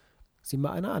tja, sieh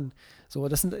mal einer an. So,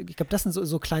 ich glaube, das sind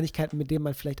so Kleinigkeiten, mit denen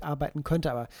man vielleicht arbeiten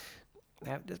könnte, aber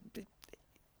ja,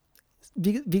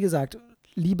 wie gesagt,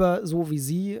 lieber so wie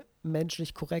sie,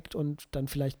 menschlich korrekt und dann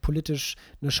vielleicht politisch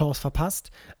eine Chance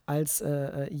verpasst, als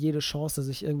jede Chance,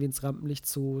 sich irgendwie ins Rampenlicht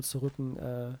zu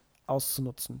rücken,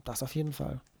 auszunutzen. Das auf jeden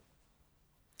Fall.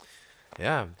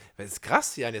 Ja, das ist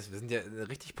krass, Janis. Wir sind ja eine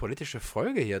richtig politische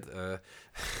Folge hier.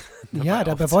 Ja,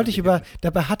 Dabei aufzunehmen.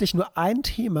 dabei hatte ich nur ein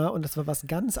Thema und das war was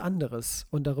ganz anderes.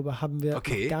 Und darüber haben wir noch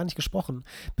Okay, gar nicht gesprochen.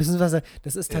 Beziehungsweise,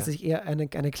 das ist ja. tatsächlich eher eine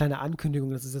kleine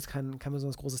Ankündigung. Das ist jetzt kein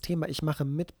besonders großes Thema. Ich mache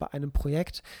mit bei einem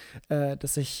Projekt,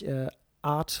 das sich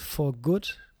Art for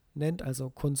Good nennt, also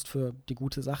Kunst für die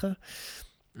gute Sache.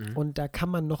 Mhm. Und da kann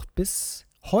man noch bis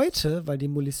heute, weil die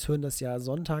Mullis hören das ja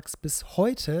sonntags, bis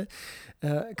heute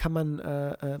kann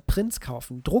man Prints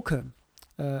kaufen, Drucke.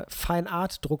 Fine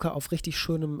Art Drucke auf richtig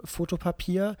schönem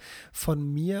Fotopapier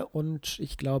von mir und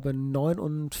ich glaube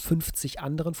 59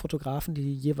 anderen Fotografen,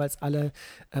 die jeweils alle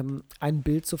ein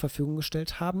Bild zur Verfügung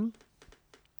gestellt haben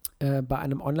bei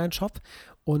einem Online-Shop.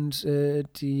 Und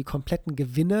die kompletten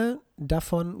Gewinne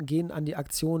davon gehen an die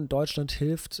Aktion Deutschland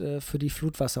hilft für die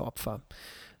Flutwasseropfer.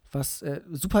 Was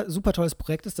super, super tolles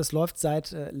Projekt ist. Das läuft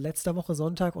seit letzter Woche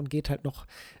Sonntag und geht halt noch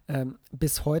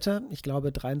bis heute. Ich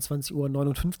glaube 23:59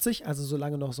 Uhr, also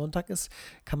solange noch Sonntag ist,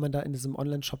 kann man da in diesem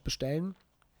Online-Shop bestellen.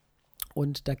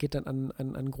 Und da geht dann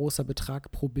ein großer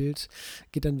Betrag pro Bild,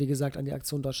 geht dann wie gesagt an die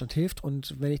Aktion Deutschland hilft.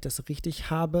 Und wenn ich das richtig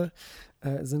habe,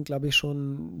 sind glaube ich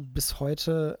schon bis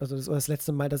heute, also das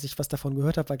letzte Mal, dass ich was davon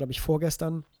gehört habe, war glaube ich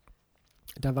vorgestern.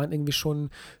 Da waren irgendwie schon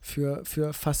für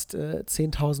fast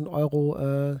 10.000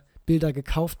 Euro Bilder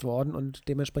gekauft worden und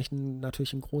dementsprechend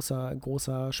natürlich ein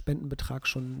großer Spendenbetrag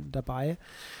schon dabei.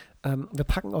 Wir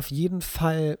packen auf jeden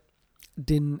Fall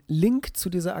den Link zu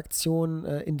dieser Aktion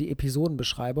in die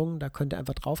Episodenbeschreibung. Da könnt ihr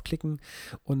einfach draufklicken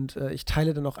und ich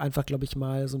teile dann auch einfach, glaube ich,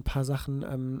 mal so ein paar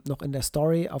Sachen noch in der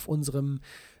Story auf unserem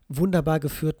wunderbar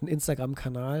geführten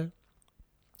Instagram-Kanal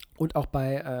und auch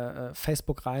bei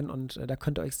Facebook rein und da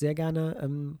könnt ihr euch sehr gerne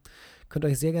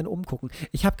umgucken.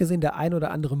 Ich habe gesehen, der ein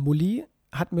oder andere Mulli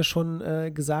hat mir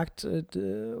schon gesagt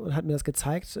und hat mir das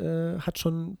gezeigt, hat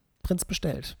schon Prinz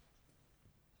bestellt.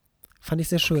 Fand ich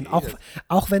sehr schön. Okay,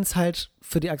 Auch wenn es halt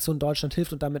für die Aktion Deutschland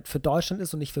hilft und damit für Deutschland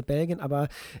ist und nicht für Belgien, aber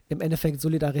im Endeffekt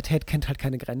Solidarität kennt halt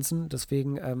keine Grenzen.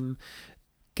 Deswegen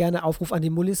gerne Aufruf an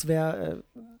die Mullis, wer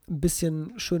ein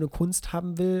bisschen schöne Kunst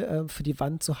haben will für die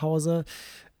Wand zu Hause.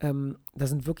 Da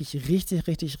sind wirklich richtig,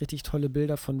 richtig, richtig tolle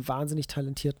Bilder von wahnsinnig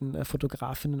talentierten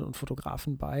Fotografinnen und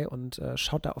Fotografen bei und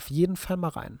schaut da auf jeden Fall mal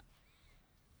rein.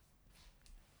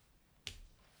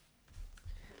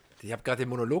 ich habe gerade den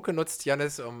Monolog genutzt,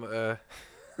 Janis, um mal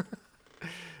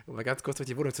ganz kurz durch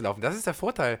die Wohnung zu laufen. Das ist der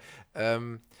Vorteil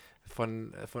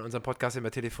von unserem Podcast, wenn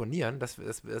wir telefonieren, dass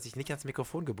ich nicht ans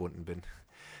Mikrofon gebunden bin.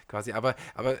 Quasi. Aber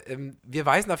wir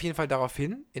weisen auf jeden Fall darauf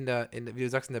hin, wie du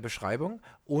sagst, in der Beschreibung.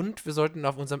 Und wir sollten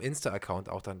auf unserem Insta-Account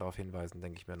auch dann darauf hinweisen,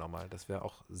 denke ich mir nochmal. Das wäre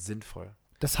auch sinnvoll.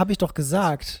 Das habe ich doch Das,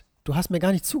 gesagt. Du hast mir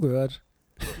gar nicht zugehört.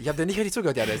 ich habe dir nicht richtig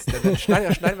zugehört, Janis. Dann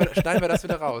schneiden wir das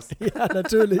wieder raus. Ja,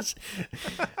 natürlich.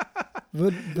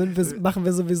 Machen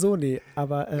wir sowieso nie.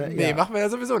 Aber Nee, ja, machen wir ja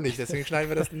sowieso nicht, deswegen schneiden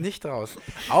wir das nicht raus.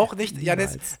 Auch nicht,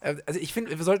 Janis, niemals. also ich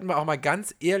finde, wir sollten mal auch mal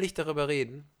ganz ehrlich darüber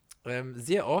reden.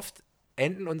 Sehr oft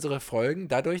enden unsere Folgen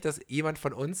dadurch, dass jemand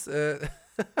von uns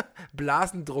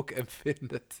Blasendruck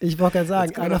empfindet. Ich wollte gerade Jetzt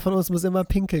sagen, können wir einer doch, von uns muss immer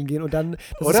pinkeln gehen und dann, das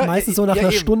ist oder? meistens so nach Ja,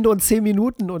 einer eben. Stunde und 10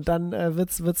 Minuten und dann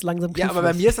wird's langsam Ja, aber bei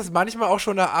knifflig. mir ist das manchmal auch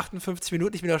schon nach 58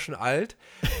 Minuten, ich bin auch schon alt.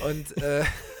 Und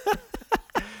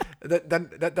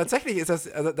tatsächlich ist das,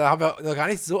 also da haben wir noch gar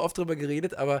nicht so oft drüber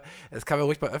geredet, aber das kann man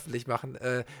ruhig mal öffentlich machen.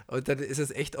 Und dann ist es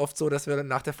echt oft so, dass wir dann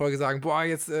nach der Folge sagen, boah,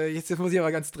 jetzt muss ich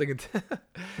aber ganz dringend.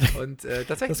 Und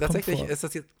Das kommt tatsächlich vor. ist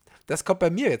das jetzt, das kommt bei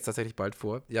mir jetzt tatsächlich bald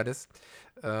vor, Janis.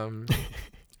 Ähm,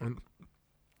 und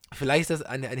vielleicht ist das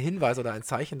ein Hinweis oder ein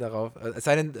Zeichen darauf, es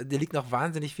sei denn, dir liegt noch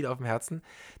wahnsinnig viel auf dem Herzen,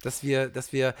 dass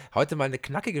wir heute mal eine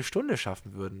knackige Stunde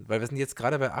schaffen würden. Weil wir sind jetzt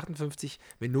gerade bei 58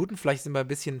 Minuten, vielleicht sind wir ein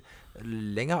bisschen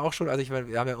länger auch schon. Also ich meine,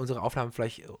 wir haben ja unsere Aufnahmen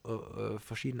vielleicht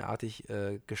verschiedenartig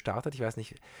gestartet. Ich weiß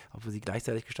nicht, ob wir sie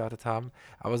gleichzeitig gestartet haben.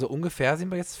 Aber so ungefähr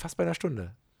sind wir jetzt fast bei einer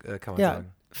Stunde, kann man Ja,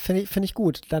 sagen. find ich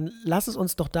gut. Dann lass es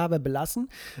uns doch dabei belassen.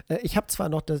 Ich habe zwar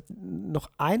noch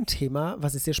ein Thema,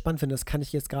 was ich sehr spannend finde, das kann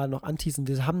ich jetzt gerade noch anteasen.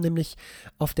 Wir haben nämlich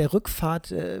auf der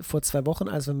Rückfahrt vor 2 Wochen,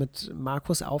 als wir mit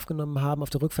Markus aufgenommen haben, auf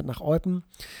der Rückfahrt nach Eupen,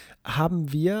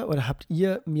 haben wir oder habt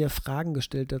ihr mir Fragen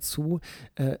gestellt dazu,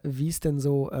 wie es denn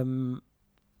so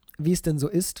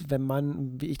ist, wenn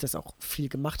man, wie ich das auch viel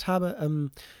gemacht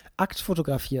habe, Akt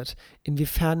fotografiert.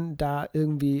 Inwiefern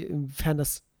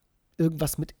das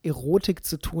irgendwas mit Erotik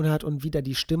zu tun hat und wie da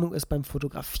die Stimmung ist beim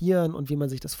Fotografieren und wie man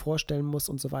sich das vorstellen muss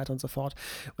und so weiter und so fort.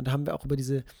 Und da haben wir auch über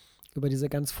diese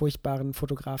ganz furchtbaren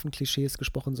Fotografen-Klischees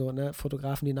gesprochen, so, ne?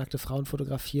 Fotografen, die nackte Frauen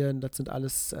fotografieren, das sind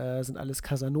alles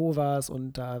Casanovas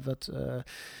und da wird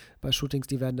bei Shootings,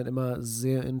 die werden dann immer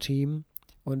sehr intim.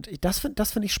 Und das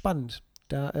find ich spannend.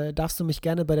 Da darfst du mich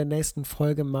gerne bei der nächsten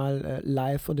Folge mal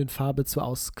live und in Farbe zu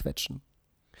ausquetschen.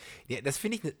 Ja, das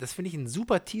find ich ein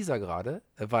super Teaser gerade,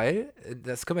 weil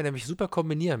das können wir nämlich super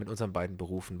kombinieren mit unseren beiden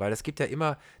Berufen, weil es gibt ja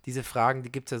immer diese Fragen,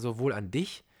 die gibt es ja sowohl an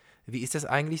dich. Wie ist das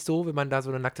eigentlich so, wenn man da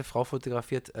so eine nackte Frau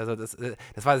fotografiert? Also das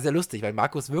war sehr lustig, weil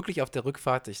Markus wirklich auf der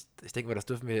Rückfahrt, ich denke mal, das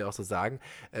dürfen wir ja auch so sagen,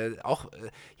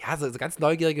 ja, so ganz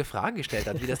neugierige Fragen gestellt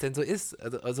hat, wie das denn so ist.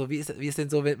 Also wie ist denn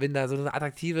so, wenn da so eine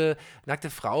attraktive nackte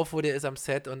Frau vor dir ist am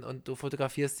Set und du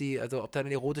fotografierst sie, also ob da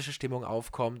eine erotische Stimmung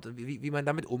aufkommt und wie man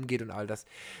damit umgeht und all das.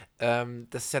 Das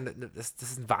ist ja das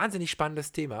ist ein wahnsinnig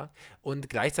spannendes Thema. Und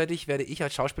gleichzeitig werde ich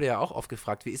als Schauspieler ja auch oft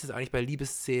gefragt, wie ist es eigentlich bei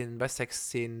Liebesszenen, bei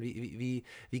Sexszenen, wie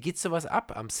geht sowas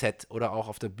ab am Set oder auch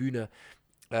auf der Bühne?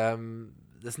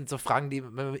 Das sind so Fragen, die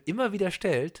man immer wieder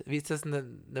stellt. Wie ist das,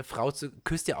 eine Frau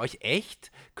küsst ihr euch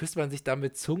echt? Küsst man sich da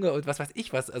mit Zunge und was weiß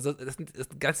ich was? Also das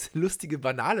sind ganz lustige,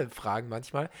 banale Fragen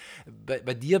manchmal.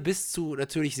 Bei dir bis zu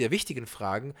natürlich sehr wichtigen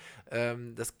Fragen,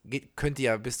 könnte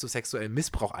ja bis zu sexuellem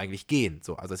Missbrauch eigentlich gehen.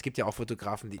 So, also es gibt ja auch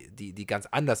Fotografen, die ganz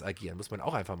anders agieren, muss man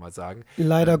auch einfach mal sagen.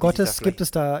 Leider Die sich da Gottes gibt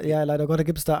es da, ja, leider Gottes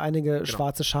gibt es da einige genau.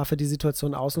 schwarze Schafe, die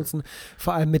Situation ausnutzen,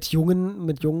 vor allem mit jungen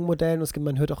Modellen.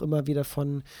 Man hört auch immer wieder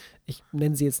von, ich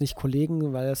nenne sie jetzt nicht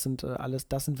Kollegen, weil das sind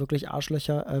wirklich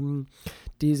Arschlöcher,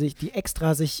 die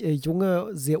extra sich junge,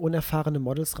 sehr unerfahrene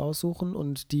Models raussuchen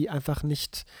und die einfach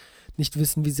nicht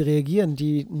wissen, wie sie reagieren,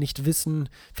 die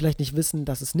vielleicht nicht wissen,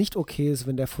 dass es nicht okay ist,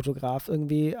 wenn der Fotograf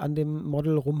irgendwie an dem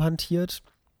Model rumhantiert.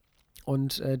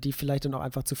 Und die vielleicht dann auch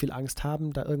einfach zu viel Angst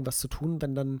haben, da irgendwas zu tun,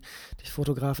 wenn dann die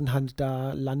Fotografenhand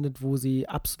da landet, wo sie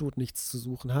absolut nichts zu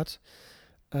suchen hat.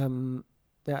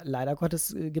 Ja, leider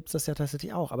Gottes gibt es das ja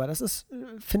tatsächlich auch. Aber das ist,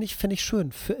 finde ich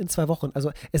schön, für in 2 Wochen.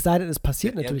 Also es sei denn, es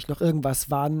passiert natürlich noch irgendwas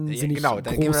wahnsinnig genau,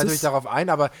 da gehen wir Großes. natürlich darauf ein,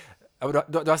 aber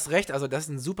du hast recht, also das ist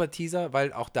ein super Teaser,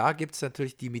 weil auch da gibt es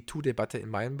natürlich die MeToo-Debatte in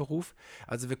meinem Beruf.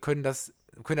 Also wir können da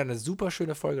eine super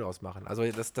schöne Folge draus machen. Also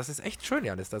das ist echt schön,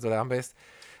 Janis. Also da haben wir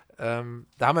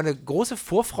eine große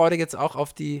Vorfreude jetzt auch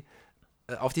auf die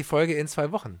Folge in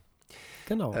 2 Wochen.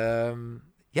 Genau.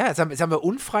 Ja, jetzt haben wir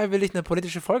unfreiwillig eine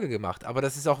politische Folge gemacht, aber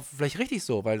das ist auch vielleicht richtig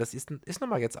so, weil das ist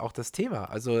nochmal jetzt auch das Thema.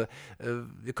 Also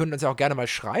wir können uns ja auch gerne mal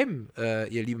schreiben,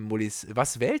 ihr lieben Mullis,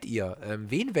 was wählt ihr?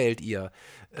 Wen wählt ihr?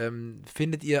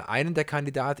 Findet ihr einen der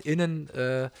KandidatInnen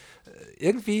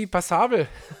irgendwie passabel?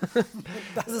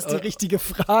 Das ist die richtige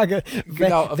Frage.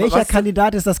 Genau, Welcher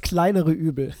Kandidat ist das kleinere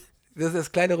Übel? Das ist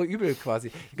das kleinere Übel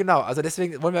quasi. Genau, also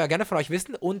deswegen wollen wir ja gerne von euch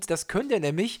wissen und das könnt ihr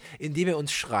nämlich, indem ihr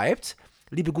uns schreibt,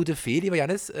 liebe gute Fee, lieber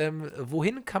Janis,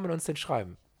 wohin kann man uns denn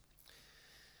schreiben?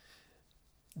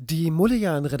 Die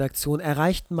Mulligan-Redaktion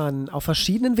erreicht man auf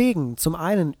verschiedenen Wegen. Zum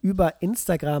einen über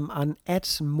Instagram an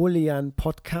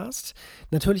 @mulliganpodcast,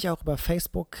 natürlich auch über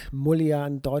Facebook,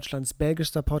 Mulligan, Deutschlands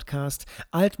belgischster Podcast,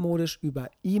 altmodisch über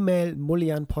E-Mail,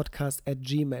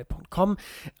 mulliganpodcast@gmail.com,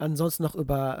 ansonsten noch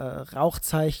über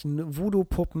Rauchzeichen,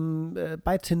 Voodoo-Puppen,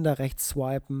 bei Tinder rechts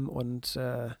swipen und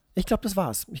ich glaube, das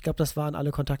war's. Ich glaube, das waren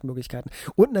alle Kontaktmöglichkeiten.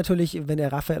 Und natürlich, wenn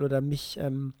ihr Raphael oder mich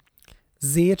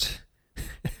seht,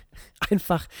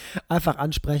 einfach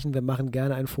ansprechen. Wir machen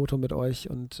gerne ein Foto mit euch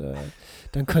und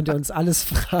dann könnt ihr uns alles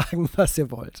fragen, was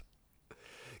ihr wollt.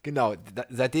 Genau,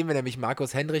 seitdem wir nämlich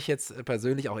Markus Hendrich jetzt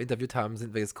persönlich auch interviewt haben,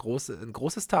 sind wir jetzt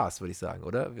große Stars, würde ich sagen,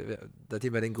 oder?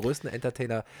 Seitdem wir den größten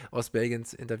Entertainer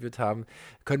Ostbelgiens interviewt haben,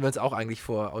 können wir uns auch eigentlich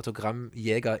vor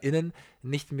AutogrammjägerInnen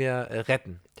nicht mehr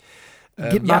retten.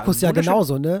 Geht Markus ja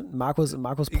genauso, ne?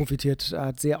 Markus profitiert,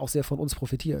 hat auch sehr von uns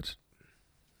profitiert.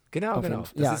 Genau.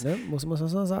 Ja, ne? Muss man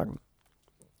so sagen.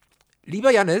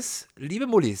 Lieber Janis, liebe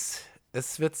Mullis,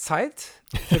 es wird Zeit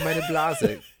für meine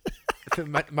Blase.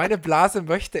 Meine Blase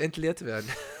möchte entleert werden.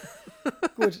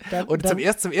 Gut, und zum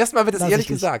ersten Mal wird das ehrlich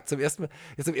gesagt. Zum ersten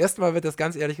Mal wird das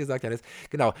ganz ehrlich gesagt, Janis.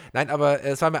 Genau. Nein, aber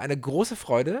es war mir eine große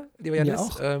Freude, lieber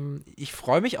Janis. Ich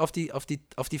freue mich auf die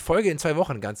Folge in 2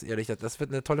 Wochen, ganz ehrlich. Das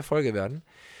wird eine tolle Folge werden.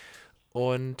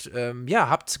 Und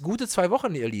habt gute 2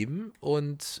 Wochen, ihr Lieben.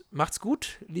 Und macht's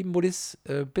gut, lieben Mullis.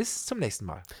 Bis zum nächsten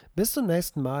Mal. Bis zum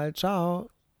nächsten Mal. Ciao.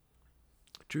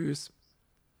 Tschüss.